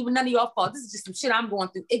 This ain't even none of your fault. This is just some shit I'm going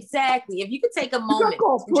through. Exactly. If you could take a moment.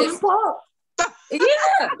 Pudding Pop?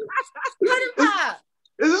 Yeah. Pudding Pop.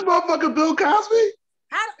 Is this motherfucker Bill Cosby?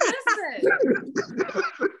 Listen.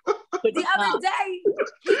 The other day,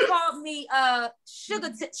 he called me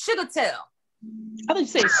Sugar Tail. I didn't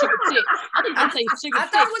say sugar tit. I thought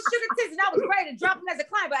it was sugar tits, and I was ready to drop him as a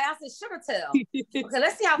client, but I said sugar tail. Okay,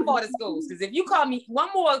 let's see how far this goes. Because if you call me one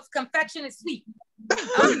more confection is sweet,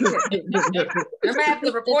 I'm gonna have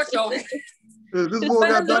to report you. But a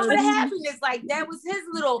little bit of happiness, like that was his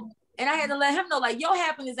little, and I had to let him know, like, your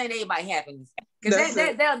happiness ain't everybody's happiness. Because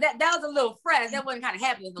that was a little fresh. That wasn't kind of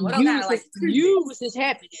happiness. You was his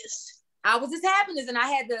happiness. I was his happiness, and I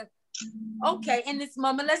had to. Okay, in this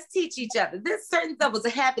moment, let's teach each other. There's certain levels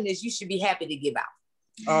of happiness you should be happy to give out.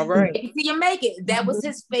 All right. Until you make it. That was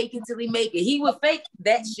his fake until he make it. He would fake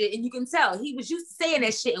that shit, and you can tell he was used to saying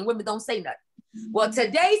that shit, and women don't say nothing. Well,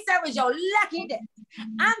 today, sir, is your lucky day.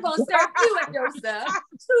 I'm gonna serve you at your stuff.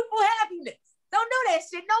 Truthful happiness. Don't do that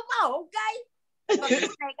shit no more, okay?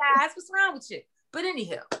 Guys, what's wrong with you? But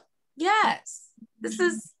anyhow, yes, this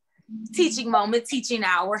is teaching moment, teaching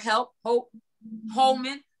hour, help, hope,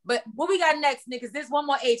 Holman. But what we got next, Nick? Is this one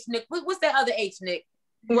more H, Nick? What's that other H, Nick?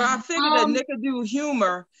 Well, I figured that Nick could do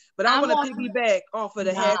humor, but I want to piggyback off of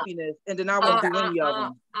the happiness, and then I won't do any of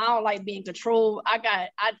them. I don't like being controlled. I got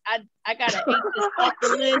an H off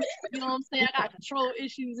the list. You know what I'm saying? I got control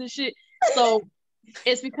issues and shit. So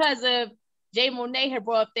it's because of Jay Monet had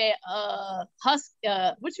brought up that husky.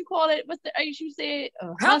 What you call it? What's the H you said?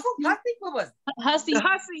 Husky. What was it? Husky.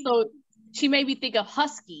 So she made me think of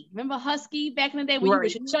Husky. Remember Husky back in the day when you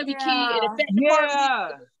was a chubby kid in a fat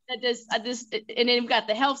department? I just and then we got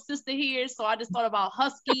the health sister here, so I just thought about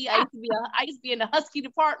Husky. I used to be in the Husky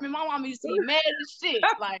department. My mom used to be mad as shit.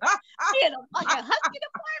 Like, she in a fucking Husky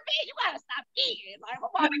department, you gotta stop eating. Like, my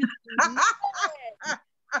mom used to be mad.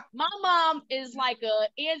 My mom is like a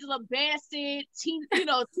Angela Bassett,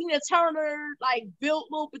 Tina Turner, like built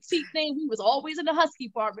little petite thing. We was always in the Husky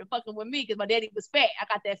department fucking with me because my daddy was fat. I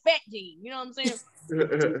got that fat gene. You know what I'm saying?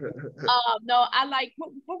 No, I like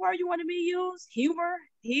what word you wanted me to use? Humor,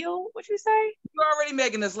 heal. What you say? You're already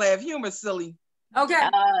making us laugh. Humor, silly. Okay.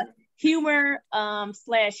 Humor /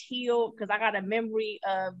 heal, because I got a memory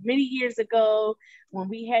of many years ago when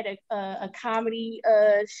we had a comedy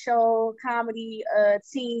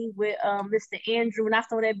team with Mr. Andrew, and I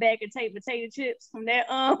saw that bag of potato chips from that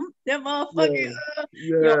motherfucking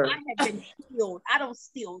yo, I had been healed. I don't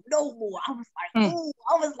steal no more. I was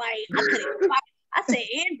like, I couldn't. I said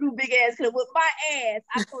Andrew big ass could have whipped my ass.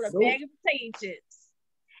 I sold a bag of potato chips,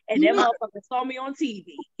 and that motherfucker saw me on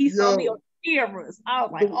TV. He saw me on cameras. I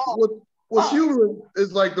was like, what's humorous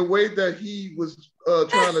is like the way that he was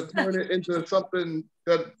trying to turn it into something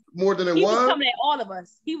that more than it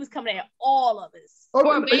was. He was coming at all of us. Oh,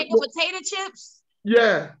 for a bag of potato chips?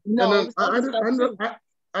 Yeah. No, and then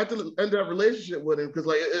I had to end that relationship with him because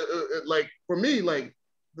like for me, like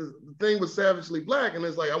the thing was savagely black, and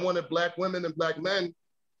it's like I wanted black women and black men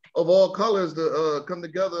of all colors to come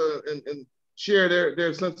together and share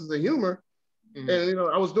their senses of humor. Mm-hmm. And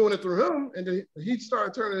I was doing it through him, and then he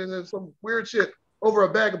started turning into some weird shit over a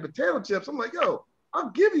bag of potato chips. I'm like, yo, I'll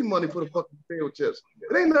give you money for the fucking potato chips.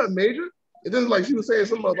 It ain't nothing major. And then like she was saying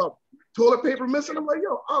something about toilet paper missing. I'm like,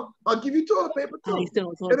 yo, I'll give you toilet paper too. I ain't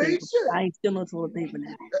still no toilet paper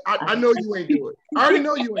now. I know you ain't do it. I already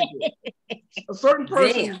know you ain't do it. A certain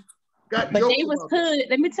person got but they was hood.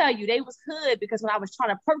 Let me tell you, they was hood because when I was trying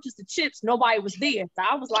to purchase the chips, nobody was there. So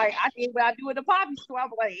I was like, I did what I do at the poppy store. I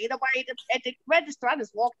was like, ain't nobody at the register. I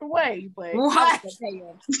just walked away. But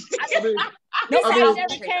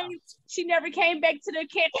she never came back to the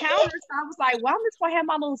counter. So I was like, well, I'm just gonna have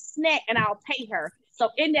my little snack and I'll pay her. So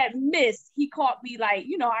in that miss, he caught me like,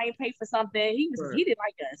 I ain't paid for something. He didn't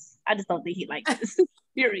like us. I just don't think he liked us.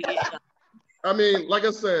 Period. I mean, like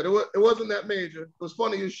I said, it wasn't that major. It was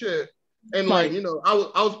funny as shit. And like, I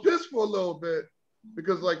was pissed for a little bit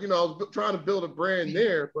because like, I was trying to build a brand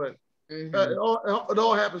there, but it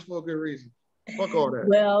all happens for a good reason. Fuck all that.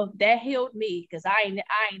 Well, that healed me because I ain't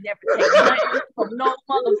never taken nothing from no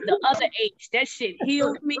mother the other age. That shit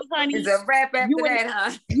healed me, honey. It's a wrap after that,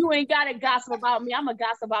 huh? You ain't gotta gossip about me. I'm gonna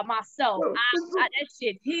gossip about myself. That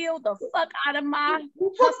shit healed the fuck out of my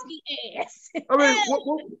husky ass. I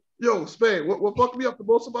mean, yo, Spain, what fucked me up the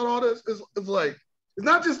most about all this is like, it's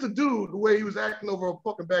not just the dude, the way he was acting over a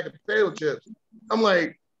fucking bag of potato chips. I'm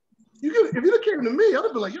like, if you'd have came to me, I'd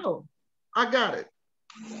have been like, yo, I got it.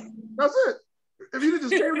 That's it. If you'd have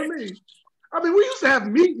just came to me. I mean, we used to have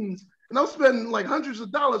meetings, and I was spending like hundreds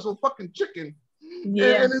of dollars on fucking chicken.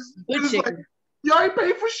 Yeah, and it's chicken. Like, y'all ain't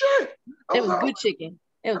paying for shit. It was like, good chicken.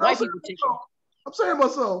 It was white people chicken. I'm saying to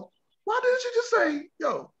myself, why didn't you just say,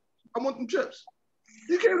 yo, I want them chips?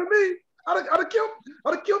 You came to me, I'd have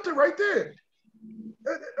killed it right there.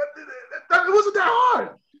 It wasn't that hard.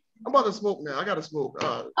 I'm about to smoke now. I gotta smoke.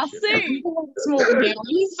 I see. Smoking now.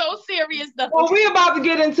 He's so serious though. Well, we're about to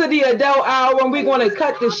get into the adult hour, and we're gonna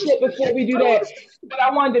cut the shit before we do that. What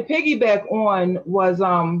I wanted to piggyback on was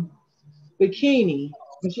Bikini,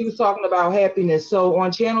 when she was talking about happiness. So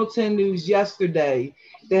on Channel 10 News yesterday,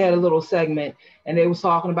 they had a little segment, and they was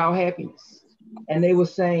talking about happiness, and they were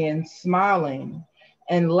saying smiling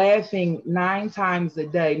and laughing 9 times a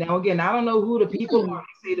day. Now, again, I don't know who the people are.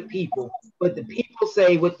 They say the people, but the people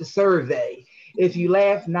say with the survey, if you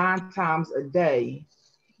laugh 9 times a day,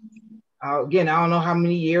 again, I don't know how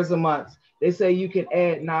many years a month, they say you can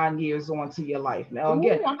add 9 years onto your life. Now,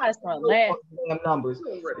 again, numbers.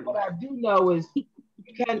 What I do know is you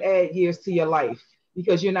can add years to your life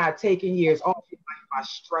because you're not taking years off your life by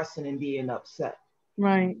stressing and being upset.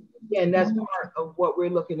 Right. And that's part of what we're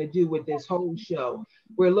looking to do with this whole show.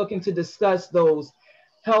 We're looking to discuss those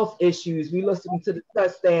health issues. We're looking to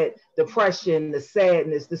discuss that depression, the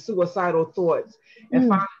sadness, the suicidal thoughts, and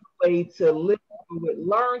find a way to live through it,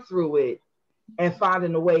 learn through it, and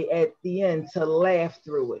finding a way at the end to laugh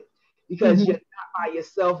through it. Because you're not by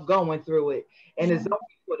yourself going through it. And it's only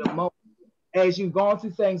for the moment. As you've gone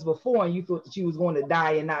through things before and you thought that you was going to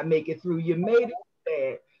die and not make it through, you made it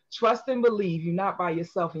bad. Trust and believe you're not by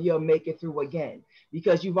yourself and you'll make it through again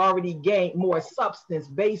because you've already gained more substance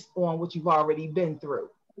based on what you've already been through.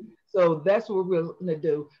 So that's what we're going to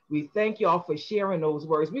do. We thank y'all for sharing those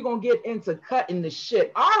words. We're going to get into cutting the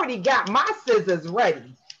shit. I already got my scissors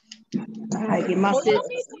ready. I get my scissors.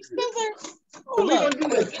 So we're going to do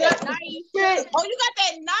the cut knife. Oh, you got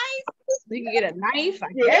that knife? You can get a knife.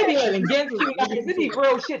 Yeah, they be having against you guys. This be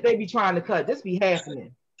real shit they be trying to cut. This be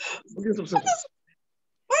happening.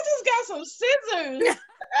 I just got some scissors. Look at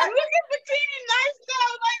Bikini knife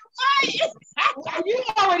though, like what? You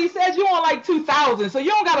already said you on like 2,000, so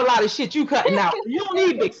you don't got a lot of shit you cutting out. You don't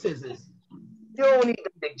need big scissors. You don't need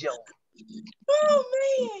the big joke. Oh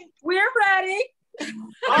man, we're ready.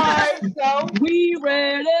 All right, so we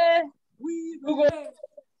ready. We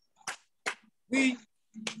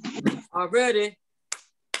are ready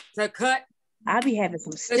to cut. I be having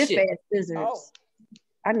some stiff ass scissors. Oh.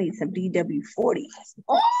 I need some DW40s.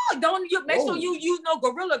 Oh, don't you make sure you use no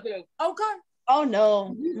Gorilla Glue. Okay. Oh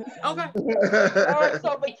no. Okay. All right,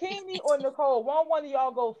 so Bikini or Nicole, one of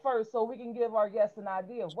y'all go first so we can give our guests an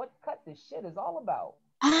idea of what cut this shit is all about.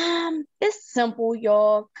 It's simple,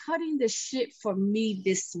 y'all. Cutting the shit for me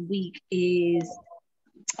this week is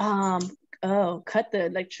cut the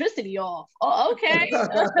electricity off. Oh, okay.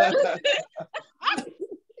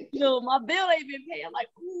 No, my bill ain't been paid. I'm like,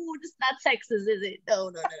 ooh, this is not Texas, is it?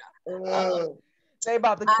 No. They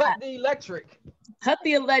about to cut the electric. Cut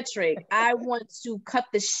the electric. I want to cut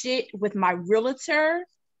the shit with my realtor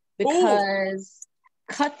because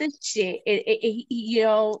cut the shit. You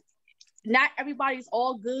know, not everybody's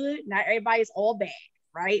all good. Not everybody's all bad,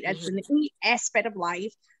 right? That's an aspect of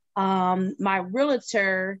life. My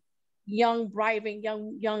realtor, young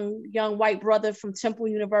white brother from Temple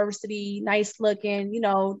University, nice looking, you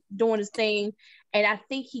know, doing his thing. And I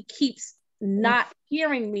think he keeps not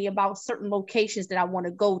hearing me about certain locations that I want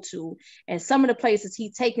to go to. And some of the places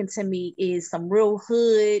he taken to me is some real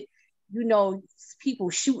hood, you know, people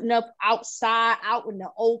shooting up outside, out in the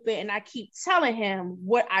open. And I keep telling him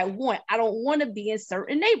what I want. I don't want to be in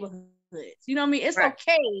certain neighborhoods. You know what I mean? It's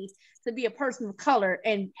okay to be a person of color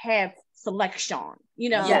and have selection, you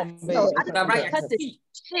know. So I just cut the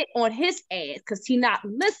shit on his ass because he not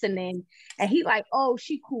listening, and he like, oh,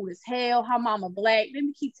 she cool as hell, her mama black, let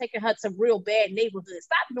me keep taking her to real bad neighborhoods.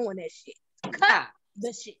 Stop doing that shit. Cut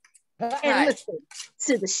the shit and listen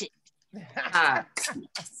to the shit.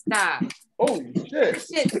 Stop. Holy shit.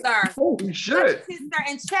 Shit, sir. Holy shit.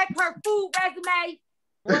 And check her food resume.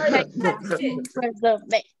 Right.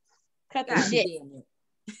 Cut the shit.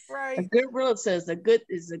 Right. A good realtor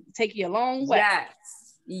is take you a long way.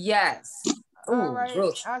 Yes. All right.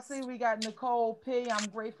 I see we got Nicole P. I'm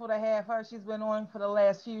grateful to have her. She's been on for the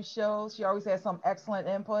last few shows. She always has some excellent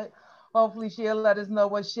input. Hopefully she'll let us know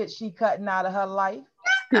what shit she cutting out of her life.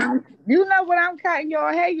 You know what I'm cutting,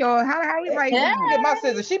 y'all. Hey, y'all. How everybody doing? Let me get my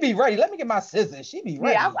scissors. She be ready. Let me get my scissors. She be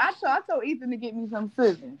ready. Yeah, I told Ethan to get me some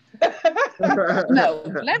scissors. No,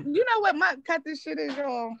 you know what my cut this shit is,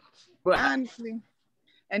 y'all? Honestly.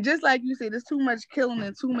 And just like you said, there's too much killing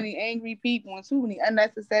and too many angry people and too many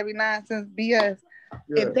unnecessary nonsense BS.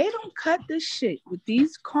 Yeah. If they don't cut this shit with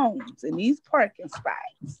these cones and these parking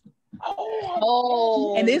spots,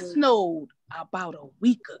 and it snowed about a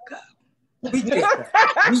week ago. I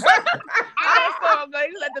saw him go.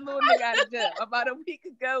 He let the little nigga out of jail about a week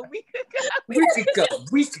ago.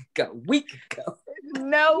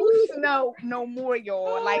 No snow, no more,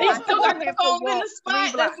 y'all. Like I still got to walk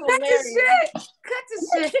 3 blocks. Cut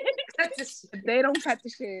the shit. They don't cut the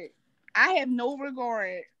shit. I have no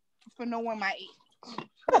regard for knowing my age.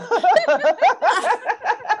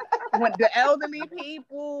 When the elderly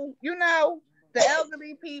people, the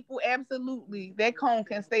elderly people, absolutely, that cone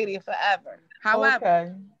can stay there forever.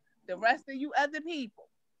 However, the rest of you other people,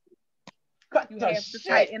 you have to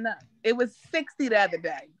tighten up. It was 60 the other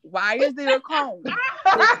day. Why is there a cone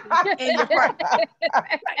in your park?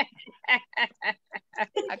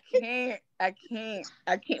 I can't.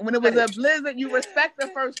 When it was a blizzard, you respect the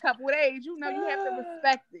first couple of days. You have to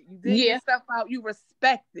respect it. You dig your stuff out. You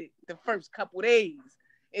respect it the first couple of days.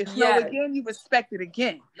 If snow again, you respect it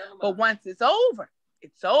again. But once it's over,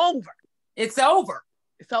 it's over. It's over.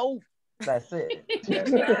 It's over. That's it.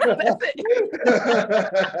 That's it.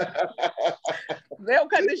 They don't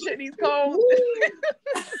cut this shit in these cones.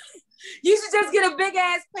 You should just get a big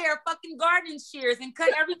ass pair of fucking garden shears and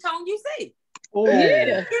cut every cone you see. Oh. Yeah. You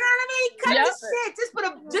know what I mean? Cut the shit.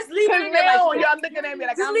 Just leave it in there like that. Y'all looking at me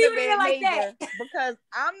like I'm the bad neighbor. Because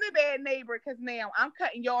I'm the bad neighbor because now I'm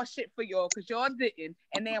cutting y'all shit for y'all because y'all didn't.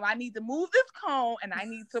 And now I need to move this cone and I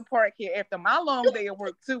need to park here after my long day of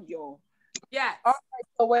work too, y'all. Yeah. All right,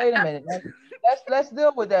 so wait a minute. Let's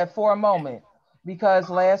deal with that for a moment. Because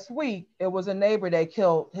last week it was a neighbor that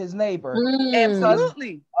killed his neighbor.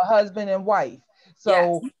 Absolutely. A husband and wife.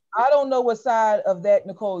 So I don't know what side of that,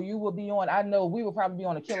 Nicole, you will be on. I know we will probably be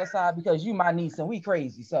on the killer side because you my niece and we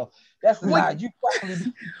crazy. So that's the side you probably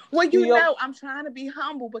be. Well, I'm trying to be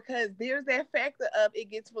humble because there's that factor of it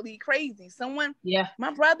gets really crazy.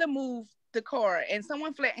 My brother moved the car and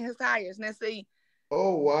someone flattened his tires and they say,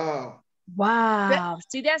 oh, wow. Wow.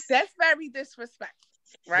 See, that's very disrespectful,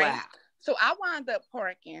 right? Wow. So I wound up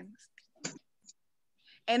parking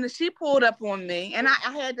and she pulled up on me and I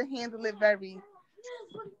had to handle it very,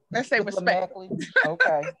 let's say, respectfully.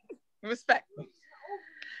 Okay. Respectfully.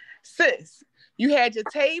 Sis, you had your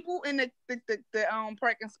table in the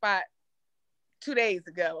parking spot 2 days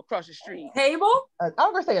ago across the street. Table? I'm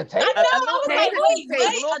gonna say a table. A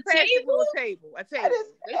table.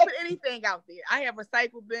 They put anything out there. I have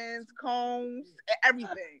recycle bins, cones,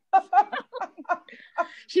 everything.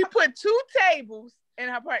 She put 2 tables in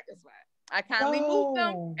her parking spot. I kindly moved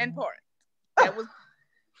them and parked. That was.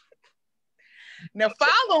 The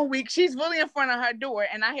following week, she's really in front of her door,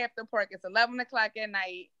 and I have to park. It's 11 o'clock at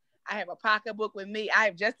night. I have a pocketbook with me. I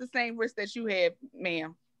have just the same wrist that you have,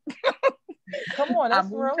 ma'am. Come on, that's I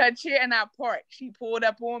moved her chair and I parked. She pulled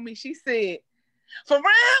up on me. She said, "For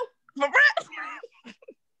real? For real?"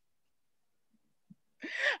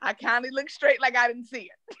 I kindly looked straight like I didn't see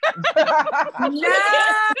it.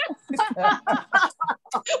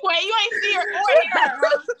 Wait, you ain't see her or hear her,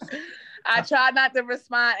 huh? I tried not to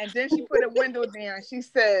respond, and then she put a window down. She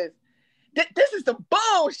says, "This is the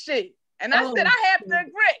bullshit," and I said, "I have to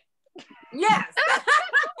agree." Yes.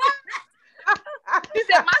 She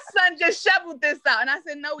said, "My son just shoveled this out," and I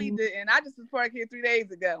said, "No, he didn't. I just was parked here 3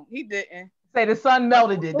 days ago. He didn't." Say the sun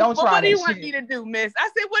melted it. Don't try that. What do you want me to do, miss? I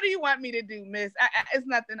said, "What do you want me to do, miss? It's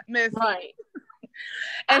nothing, miss." Right.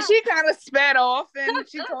 And she kind of sped off, and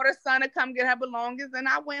she told her son to come get her belongings, and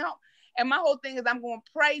I went home. And my whole thing is, I'm going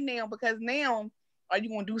to pray now because now, are you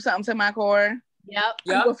going to do something to my car? Yep.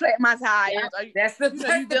 You going to flat my tires? Yep. That's the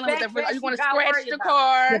you dealing with the. Are you going to scratch the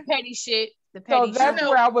car? The petty shit. So that's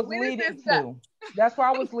where I was leading to. That's where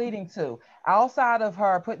I was leading to. Outside of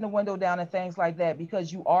her putting the window down and things like that,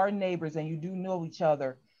 because you are neighbors and you do know each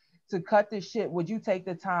other, to cut this shit, would you take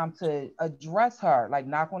the time to address her, like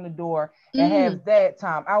knock on the door and have that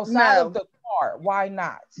time outside of the car? Why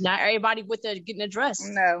not? Not everybody with the getting addressed.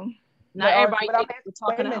 No. Not everybody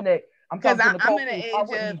talking. Because I'm in the age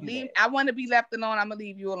of leave. I want to be left alone. I'm gonna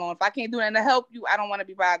leave you alone. If I can't do anything to help you, I don't want to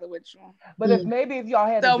be bothered with you. But if y'all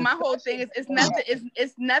had, so my whole thing is it's nothing.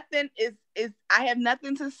 It's nothing. I have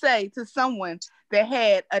nothing to say to someone that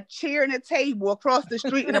had a chair and a table across the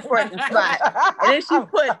street in a parking spot, and then she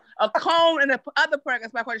put a cone in the other parking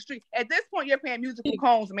spot across the street. At this point, you're paying musical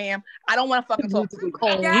cones, ma'am. I don't want to fucking talk to you.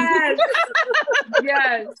 Yes.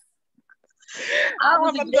 Yes. I don't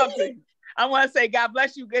want to talk to you. I want to say God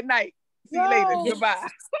bless you. Good night. See you later. Goodbye.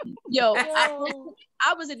 Yo,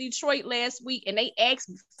 I was in Detroit last week and they asked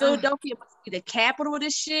me, Philadelphia must be the capital of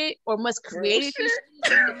this shit or must create this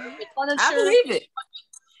shit. I believe it.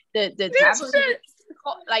 The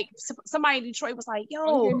like somebody in Detroit was like,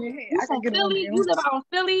 yo, you from Philly? You live out in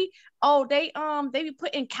Philly? Oh, they be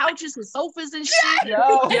putting couches and sofas and shit.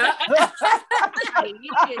 Yo.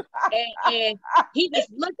 And he just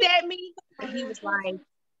looked at me and he was like,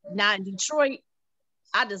 not in Detroit.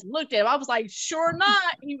 I just looked at him. I was like, sure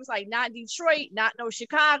not. He was like, not Detroit, not no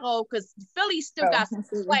Chicago, because Philly still got some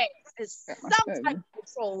flags. It's some type of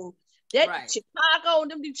control. That Chicago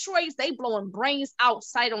and them Detroits, they blowing brains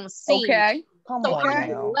outside on the scene. Okay. I'm glad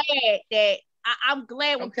that I'm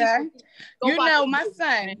glad when people you know my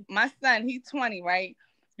son, he's 20, right?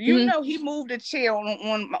 You know he moved a chair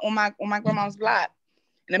on my grandma's block.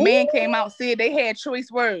 And the man came out and said they had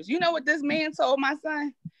choice words. You know what this man told my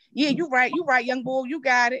son? Yeah, you right, young boy, you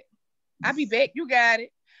got it. I'll be back, you got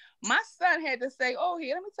it. My son had to say, oh,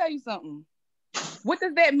 here, let me tell you something. What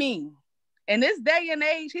does that mean? In this day and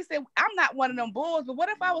age, he said, I'm not one of them bulls, but what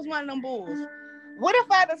if I was one of them bulls? What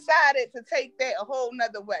if I decided to take that a whole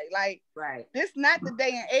nother way? Like, this not the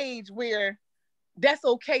day and age where that's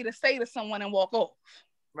okay to say to someone and walk off.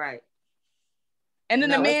 Right. And then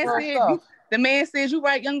the man says, you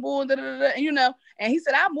right, young boy, and you know, and he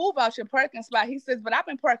said, I'll move out your parking spot. He says, but I've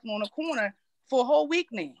been parking on the corner for a whole week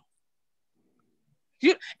now.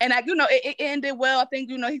 It ended well. I think,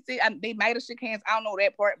 he said they might have shook hands. I don't know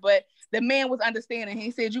that part, but the man was understanding.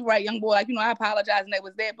 He said, you right, young boy, like, I apologize, and that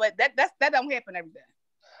was that. But that don't happen every day.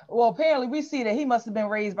 Well, apparently we see that he must have been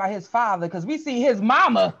raised by his father, because we see his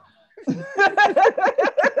mama.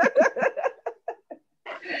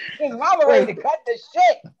 His mama ready to cut the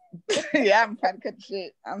shit. Yeah, I'm trying to cut the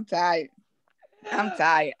shit. I'm tired.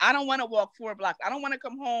 I don't want to walk 4 blocks. I don't want to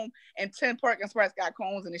come home and 10 parking spots got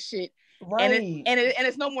cones and the shit. Right. And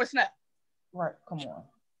it's no more snow. Right. Come on.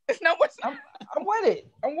 It's no more snow. I'm with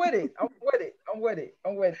it.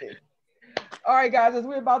 All right, guys, as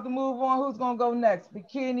we're about to move on, who's gonna go next?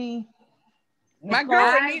 Bikini. My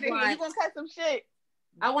girl Anita, you gonna cut some shit?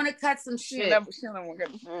 I want to cut some shit. She don't want to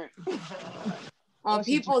cut some shit. On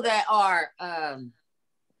people that are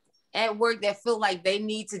at work that feel like they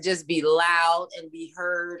need to just be loud and be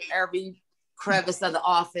heard every crevice of the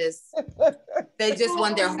office. They just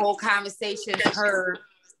want their whole conversation heard.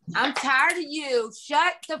 I'm tired of you.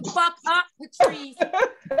 Shut the fuck up, Patrice. Shut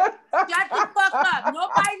the fuck up.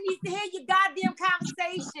 Nobody needs to hear your goddamn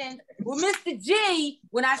conversation with Mr. G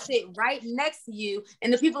when I sit right next to you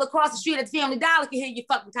and the people across the street at the Family Dollar can hear your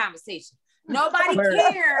fucking conversation. Nobody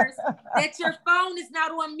cares that your phone is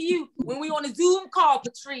not on mute when we on a Zoom call,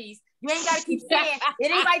 Patrice. You ain't got to keep saying, is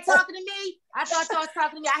anybody talking to me? I thought y'all was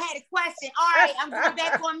talking to me. I had a question. All right, I'm going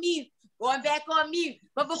back on mute.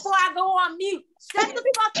 But before I go on mute, shut the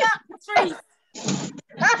fuck up, Patrice.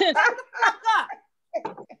 Shut the fuck up.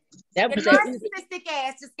 Your narcissistic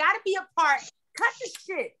ass just got to be a part. Cut the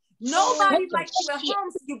shit. Nobody likes you at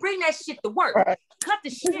home, so you bring that shit to work. Cut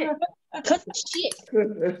the shit. Cut the shit.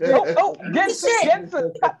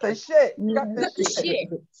 Cut the shit.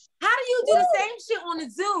 How do you do the same shit on the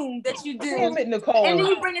Zoom that you do, and then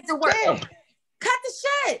you bring it to work? Cut the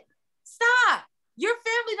shit. Stop. Your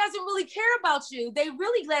family doesn't really care about you. They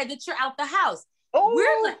really glad that you're out the house.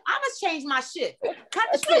 I must change my shit.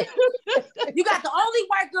 Cut the shit. You got the only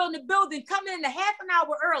white girl in the building coming in a half an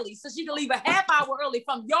hour early so she can leave a half hour early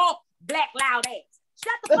from your black loud ass.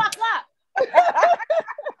 Shut the fuck up.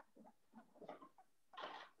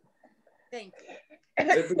 Thank you.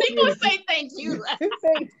 They gonna say thank you.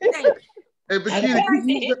 Thank you. Hey,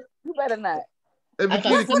 Bikini, you better not. Hey,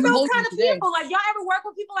 Bikini, for those kind of people, like y'all ever work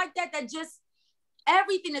with people like that just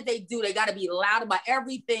everything that they do, they gotta be loud about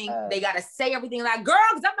everything. They gotta say everything like, girl,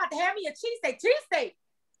 because I'm about to have me a cheesesteak. Cheesesteak.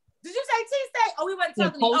 Did you say cheesesteak? Oh, we wasn't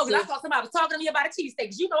talking to me. Oh, because I thought somebody was talking to me about a cheesesteak.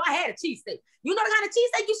 Because you know I had a cheesesteak. You know the kind of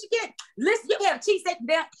cheesesteak you should get? Listen, you can have a cheesesteak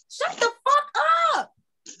there. Shut the fuck up.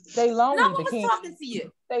 They lonely. No one was talking to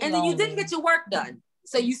you. And then you didn't get your work done.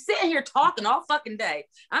 So you sitting here talking all fucking day.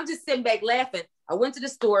 I'm just sitting back laughing. I went to the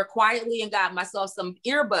store quietly and got myself some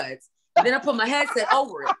earbuds. And then I put my headset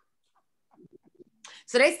over it.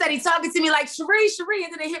 So they started talking to me like, Cherie,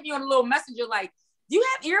 and then they hit me on a little messenger like, do you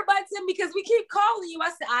have earbuds in? Because we keep calling you. I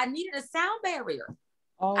said, I needed a sound barrier.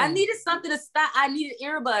 Oh. I needed something to stop. I needed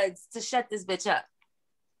earbuds to shut this bitch up.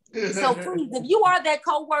 So please, if you are that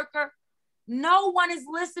coworker, no one is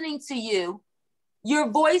listening to you. Your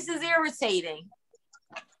voice is irritating.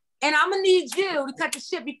 And I'm gonna need you to cut the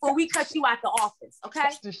shit before we cut you out the office, okay?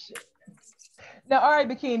 Now, all right,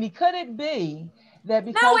 Bikini, could it be that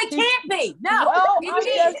because no, it can't be. No, well,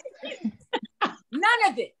 it can't.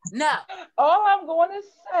 None of it. No. All I'm going to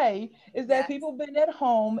say is that people been at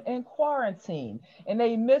home in quarantine and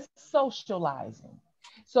they miss socializing.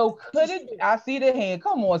 So could it be, I see the hand,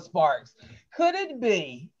 come on, Sparks. Could it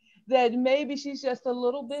be that maybe she's just a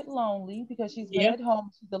little bit lonely because she's been at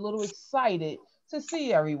home, she's a little excited to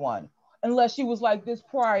see everyone, unless she was like this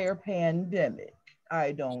prior pandemic.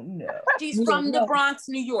 I don't know. She's from the Bronx,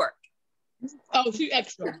 New York. Oh, she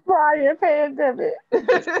extra. Prior pandemic. Okay.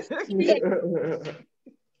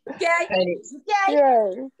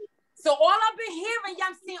 So all I've been hearing,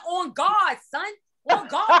 y'all saying on guard, son. On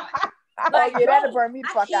guard. Like, that'll burn me the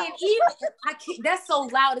fuck out. I can't, that's so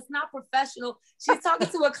loud. It's not professional. She's talking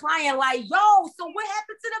to a client like, yo, so what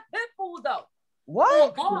happened to the pit bull though? What?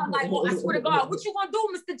 Oh God, like, I swear to God, what you gonna do,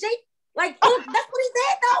 Mr. J? Like, that's what he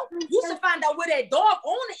said though. You should find out where that dog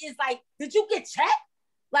owner is. Like, did you get checked?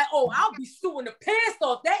 Like, oh, I'll be suing the pants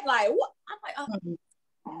off that. Like, what? I'm like,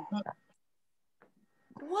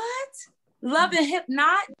 what? Love and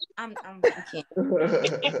Hypnot? I can't.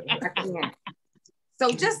 I can't.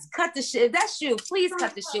 So just cut the shit. If that's you, please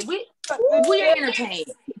cut the shit. We're entertained.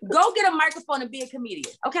 Go get a microphone and be a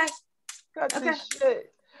comedian, okay? Cut the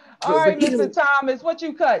shit. All right, Mr. Thomas, what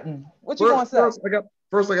you cutting? What you gonna say?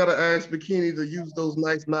 First, I gotta ask Bikini to use those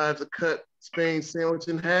nice knives to cut Spain sandwich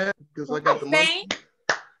in half because I got the money.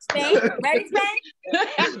 Spain, ready,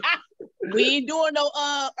 Spain? We ain't doing no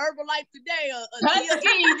Herbalife today. Husky,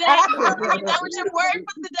 that was your word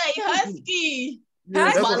for today, Husky. Yeah,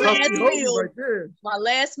 that's my last meal. Right there. My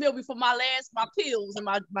last meal before my pills and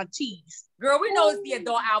my cheese. Girl, we know it's the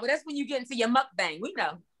adult hour. That's when you get into your mukbang. We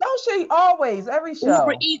know. Don't she always, every show.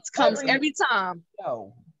 Uber Eats comes every time.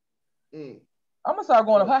 Show. I'm gonna start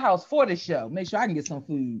going to her house for the show. Make sure I can get some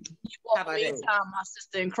food. You welcome anytime, my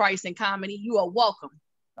sister in Christ and comedy. You are welcome.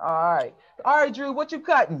 All right, Drew. What you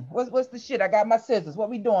cutting? What's the shit? I got my scissors. What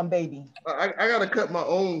we doing, baby? I gotta cut my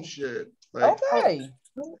own shit. Like, okay.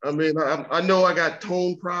 I mean, I know I got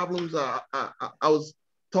tone problems. I was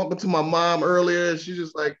talking to my mom earlier, and she's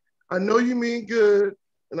just like, I know you mean good,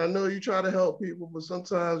 and I know you try to help people, but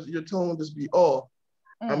sometimes your tone just be off.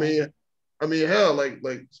 I mean, hell, like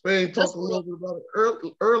Spain talked a little bit about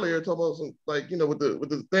it earlier, talking about some, like, you know, with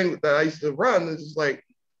the thing that I used to run. It's just like,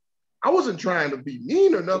 I wasn't trying to be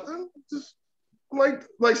mean or nothing. Just like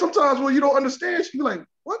sometimes when you don't understand, you be like,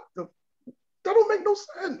 what the? That don't make no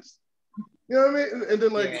sense. You know what I mean? And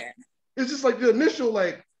then like, it's just like the initial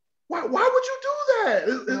like, why would you do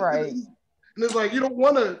that? Right. And it's like, you don't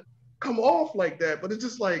want to come off like that, but it's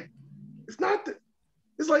just like, it's not.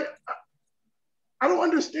 It's like, I don't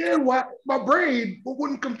understand why my brain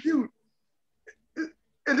wouldn't compute.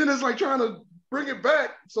 And then it's like trying to bring it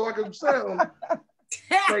back so I can sound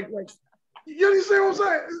like you understand what I'm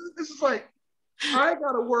saying? This is like, I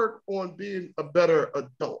gotta work on being a better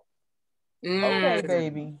adult. Okay,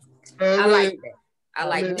 baby. I like that. I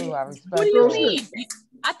like that. What do you mean?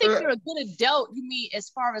 I think you're a good adult. You mean as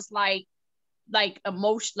far as like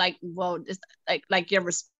emotion, like, well, it's like your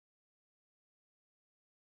response.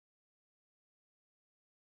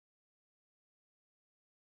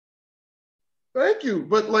 Thank you,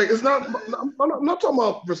 but like, it's not. I'm not talking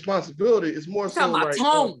about responsibility. It's more so like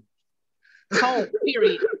tone. Tone.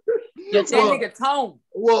 Period. Your nigga tone.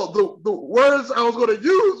 Well, the words I was going to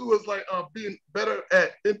use was like being better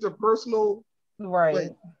at interpersonal,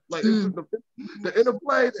 right? Like the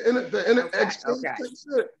interplay, the exchange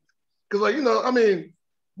shit. Because like, you know, I mean,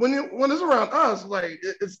 when it's around us, like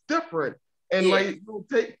it's different, and like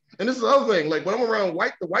take. And this is the other thing. Like when I'm around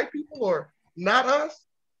the white people or not us,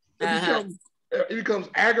 it becomes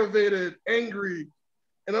aggravated, angry,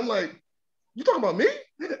 and I'm like, you talking about me?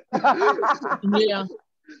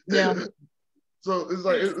 Yeah. So it's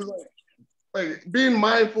like being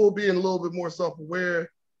mindful, being a little bit more self-aware,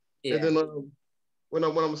 and then when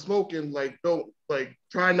I'm smoking, like don't like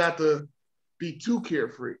try not to be too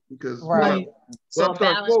carefree because when I start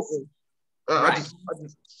smoking, I just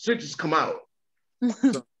shit just come out.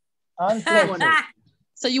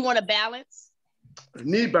 So you want a balance? I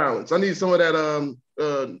need balance. I need some of that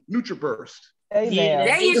NutriBurst. Yeah,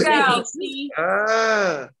 there you go.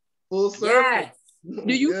 Full circle. Yes.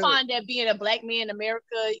 Do you find that being a Black man in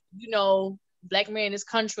America, you know, black man in this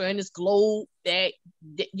country and this globe that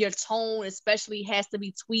your tone especially has to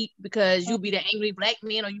be tweaked because you'll be the angry black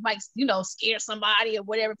man, or you might, you know, scare somebody or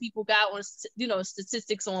whatever people got on, you know,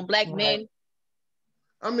 statistics on black men.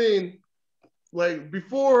 I mean, like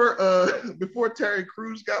before Terry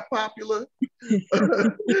Crews got popular,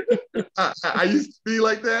 I used to be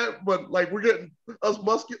like that, but like we're getting us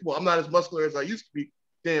muscular. Well, I'm not as muscular as I used to be.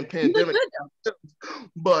 Damn pandemic.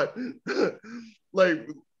 But like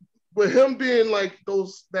with him being like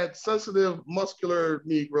that sensitive, muscular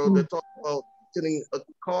Negro that talks about getting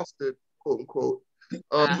accosted, quote unquote.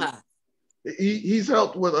 He's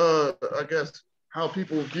helped with I guess how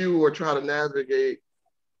people view or try to navigate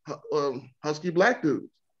husky black dudes.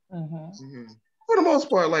 For the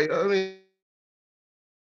most part, like I mean.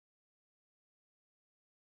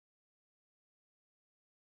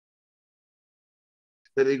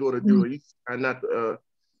 That they go to do it, and not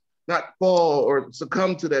fall or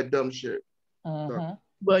succumb to that dumb shit. Well,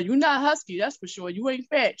 you're not husky, that's for sure. You ain't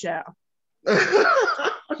fat, child.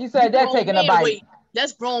 She said that taking a bite. Weight.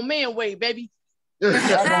 That's grown man weight, baby.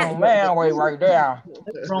 That's grown man weight right there.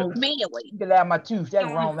 That's grown man weight. You can have my tooth.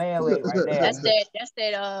 That's grown man weight right there. That's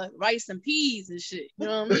that rice and peas and shit. You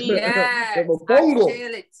know what I mean? Yeah.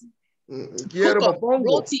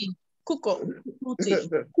 Roti. Cuco.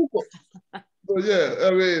 But yeah,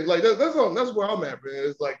 I mean, like that's where I'm at, man.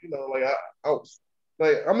 It's like, you know,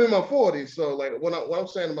 like I'm in my 40s, so like when I'm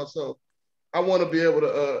saying to myself, I want to be able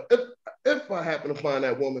to if I happen to find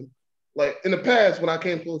that woman, like in the past when I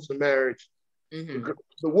came close to marriage, the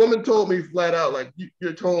woman told me flat out, like,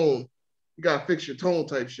 your tone, you gotta fix your tone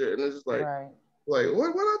type shit, and it's just like, like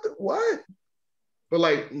what? But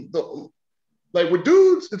like with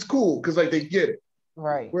dudes, it's cool because like they get it.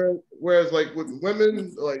 Right. Whereas like with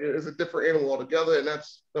women, like it's a different animal altogether, and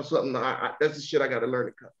that's something that's the shit I got to learn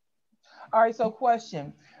to cut. All right. So,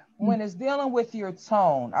 question: when it's dealing with your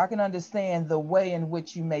tone, I can understand the way in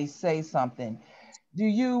which you may say something. Do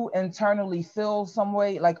you internally feel some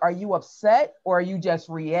way? Like, are you upset, or are you just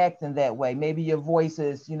reacting that way? Maybe your voice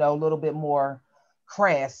is, you know, a little bit more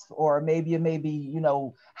crass, or maybe it may be, you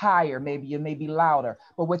know, higher. Maybe it may be louder.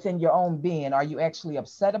 But within your own being, are you actually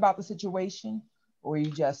upset about the situation? Or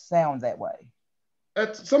you just sound that way?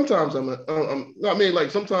 Sometimes I mean,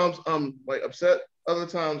 like sometimes I'm like upset. Other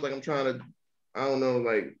times, like I'm trying to, I don't know,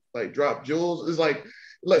 like drop jewels. It's like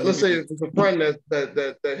let's say it's a friend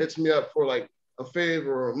that hits me up for like a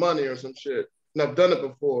favor or money or some shit, and I've done it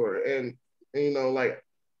before, and you know, like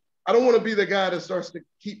I don't want to be the guy that starts to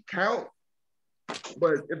keep count.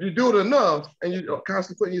 But if you do it enough, and you're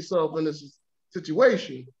constantly putting yourself in this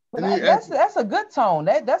situation. But that's a good tone.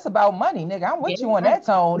 That's about money, nigga. I'm with you on that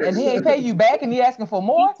tone. And he ain't pay you back and he asking for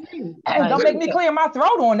more. Don't make me clear my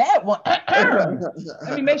throat on that one.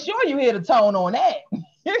 Let me make sure you hear the tone on that.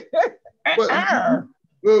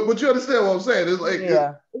 but you understand what I'm saying? It's like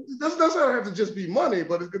it doesn't necessarily have to just be money,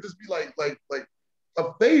 but it could just be like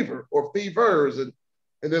a favor or favors, and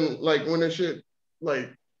then like when that shit,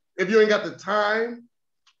 like if you ain't got the time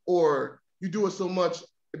or you do it so much,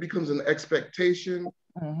 it becomes an expectation.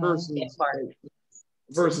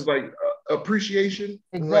 Versus like appreciation.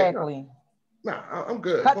 Exactly. Like, nah, I'm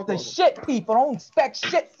good. Cut the shit, people. Don't expect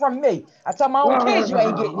shit from me. I tell my own kids you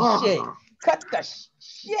ain't getting shit. Cut the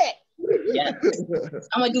shit. Yeah.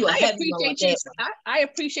 I'm gonna do a I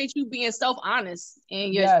appreciate you being self-honest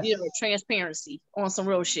and your transparency on some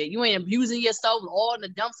real shit. You ain't abusing yourself all in the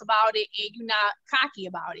dumps about it, and you're not cocky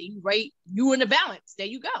about it. You in the balance. There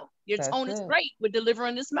you go. Your tone is great with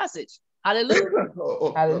delivering this message. Hallelujah.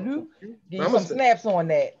 Hallelujah. Give you some snaps on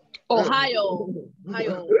that. Ohio.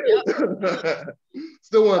 Yep.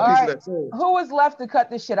 Still want a piece of that too. Who is left to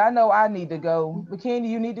cut this shit? I know I need to go. Bikini,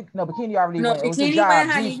 you need to. No, Bikini already went. It was a job.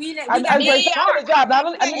 Honey. We gotta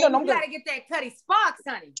get that Cuddy Sparks,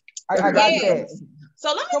 honey. I got that.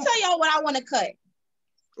 So let me tell y'all what I want to cut.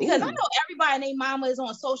 Because I know everybody and their mama is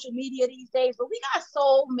on social media these days, but we got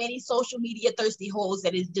so many social media thirsty hoes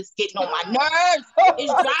that is just getting on my nerves.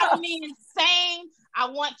 It's driving me insane. I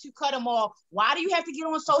want to cut them off. Why do you have to get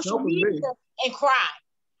on social media and cry?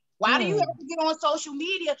 Why do you have to get on social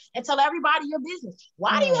media and tell everybody your business?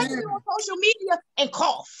 Why do you have to get on social media and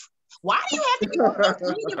cough? Why do you have to get on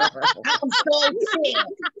social media?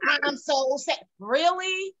 I'm so sad.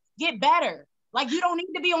 Really? Get better. Like, you don't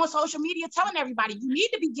need to be on social media telling everybody. You need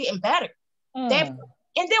to be getting better. And then why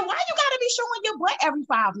you gotta be showing your butt every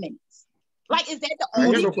 5 minutes? Like, is that the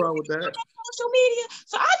only no problem with that? Social media?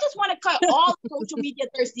 So I just want to cut all the social media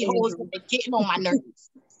thirsty hoes that are getting on my nerves.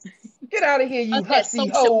 Get out of here, you hussy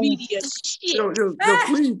social hoes. media shit. Yo,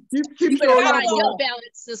 please keep you better showing find up. Your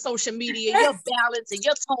balance in social media, your balance and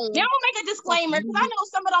your tone. Yeah, I'm gonna make a disclaimer because I know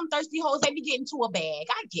some of them thirsty hoes, they be getting to a bag.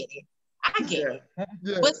 I get it.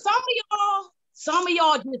 Yeah. But some of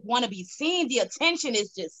y'all just want to be seen. The attention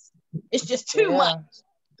is just too much.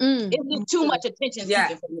 It's just too much attention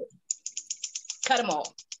seeking for me. Cut them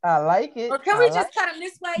off. I like it. Or can we just cut them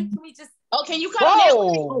this way? Can we just? Oh, can you cut them that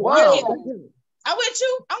way? Whoa. I'm with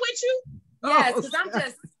you. Yes, because I'm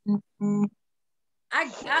just.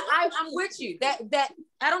 I'm with you. That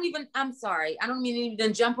I don't even. I'm sorry. I don't mean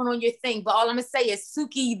even jumping on your thing, but all I'm gonna say is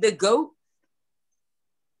Suki the goat.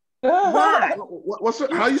 Why?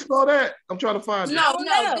 How you spell that? I'm trying to find it. No.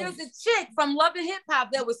 There's a chick from Love and Hip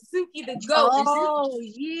Hop that was Suki the goat. Oh,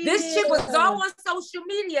 yeah. This chick was all on social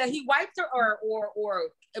media. He wiped her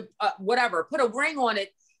or whatever, put a ring on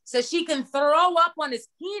it so she can throw up on his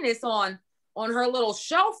penis on her little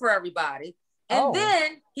show for everybody. And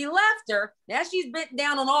then he left her. Now she's bent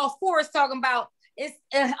down on all fours talking about it's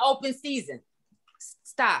an open season.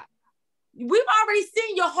 Stop. We've already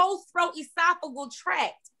seen your whole throat esophageal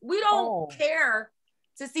tract. We don't care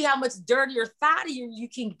to see how much dirtier thottier you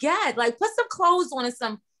can get. Like, put some clothes on and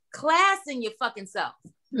some class in your fucking self.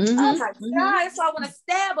 Oh my God, so I want to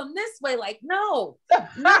stab him this way. Like, no. The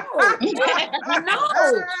fuck?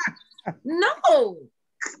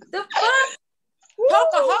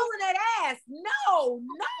 Poke a hole in that ass. No.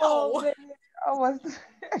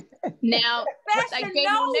 Now,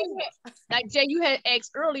 like Jay, you had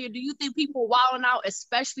asked earlier, do you think people wilding out,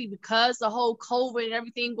 especially because the whole COVID and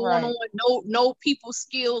everything going on? No people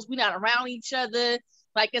skills. We're not around each other.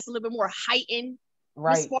 Like, it's a little bit more heightened.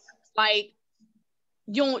 Right. Like,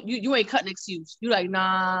 you ain't cutting excuse. You like,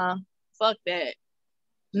 nah, fuck that.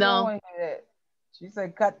 No. She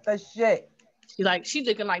said, cut the shit. She's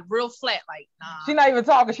looking like real flat, like, nah. She's not even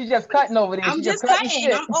talking. She's just cutting over there. I'm just cutting.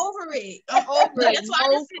 Shit. I'm over it. That's why I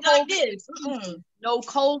just sit like this. No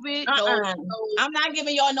COVID. No. I'm not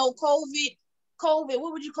giving y'all no COVID.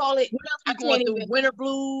 What would you call it? I going through winter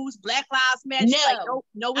blues, Black Lives Matter.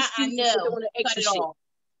 No excuses. Cut it off.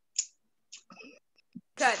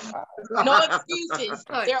 Cut. No excuses.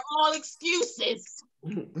 They're all excuses.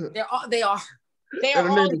 They are. They are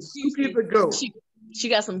all excuses. She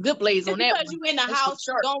got some good blades on that. Because you in the house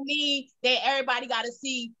don't mean that everybody got to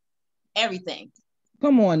see everything.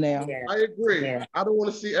 Come on now. Yeah. I agree. Yeah. I don't want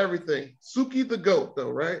to see everything. Suki the goat,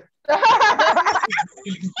 though, right?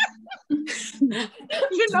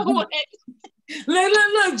 You know what?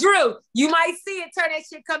 Look, Drew. You might see it, turn that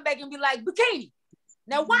shit, come back and be like, bikini.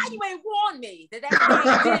 Now, why you ain't warned me that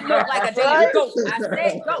didn't look like a damn goat? I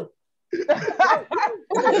said goat.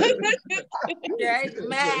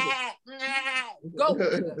 Go.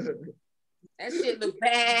 That shit look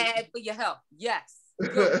bad for your health. Yes.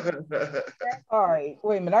 All right,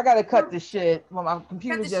 wait a minute. I gotta cut this shit. Well, my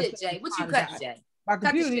computer cut the shit, Jay. What you cut, Jay? My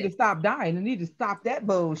computer need to stop dying. It need to stop that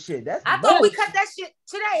bullshit. I thought we cut that shit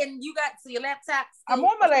today, and you got to your laptop. I'm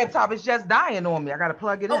on my laptop. It's just dying on me. I gotta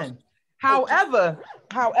plug it in. However,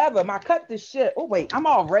 my cut this shit. Oh wait, I'm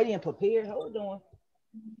all ready and prepared. Hold on.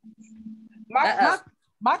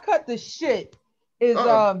 My cut the shit is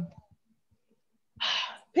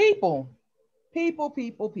people.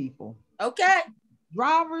 Okay.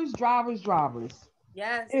 Drivers.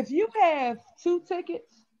 Yes. If you have 2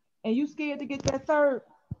 tickets and you scared to get that third,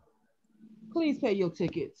 please pay your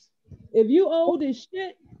tickets. If you old as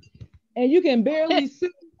shit and you can barely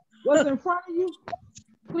see what's in front of you,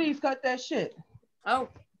 please cut that shit. Oh.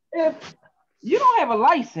 If you don't have a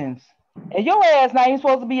license and your ass not even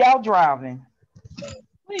supposed to be out driving,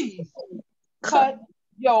 please cut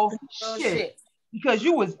your shit because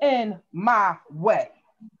you was in my way.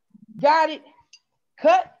 Got it?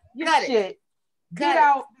 Cut your shit. Get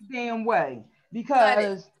out the damn way.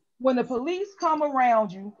 Because when the police come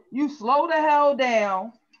around you, you slow the hell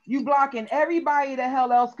down. You blocking everybody the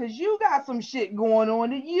hell else because you got some shit going on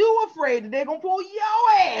that you afraid that they're going to pull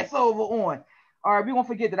your ass over on. All right, we won't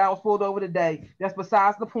forget that I was pulled over today. That's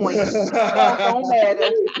besides the point. Details don't matter.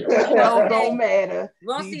 Details don't matter.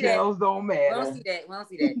 Details don't matter. We don't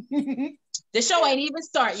see that. The show ain't even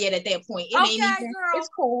start yet at that point. It ain't even, girl. It's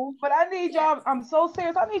cool. But I need y'all, I'm so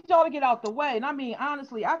serious. I need y'all to get out the way. And I mean,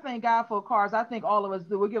 honestly, I thank God for cars. I think all of us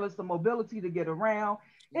do. It give us the mobility to get around.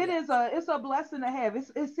 It's a blessing to have. It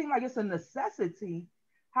seems like it's a necessity.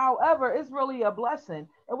 However, it's really a blessing.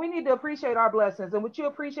 And we need to appreciate our blessings. And what you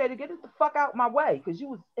appreciate it, get it the fuck out my way, because you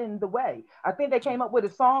was in the way. I think they came up with a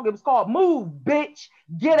song. It was called Move, Bitch.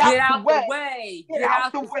 Get out the way. Get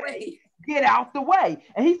out the way. Get out the way.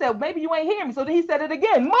 And he said, maybe you ain't hear me. So then he said it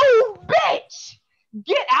again. Move, bitch.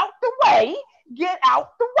 Get out the way. Get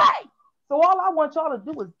out the way. So all I want y'all to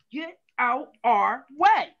do is get out our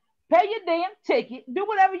way. Pay your damn ticket, do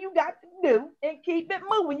whatever you got to do, and keep it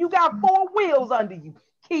moving. You got 4 wheels under you.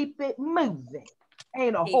 Keep it moving.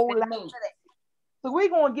 Ain't a whole lot of that. So we're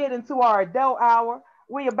gonna get into our adult hour.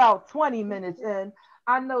 We about 20 minutes in.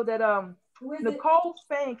 I know that Nicole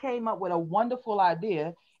Spain came up with a wonderful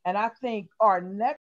idea, and I think our next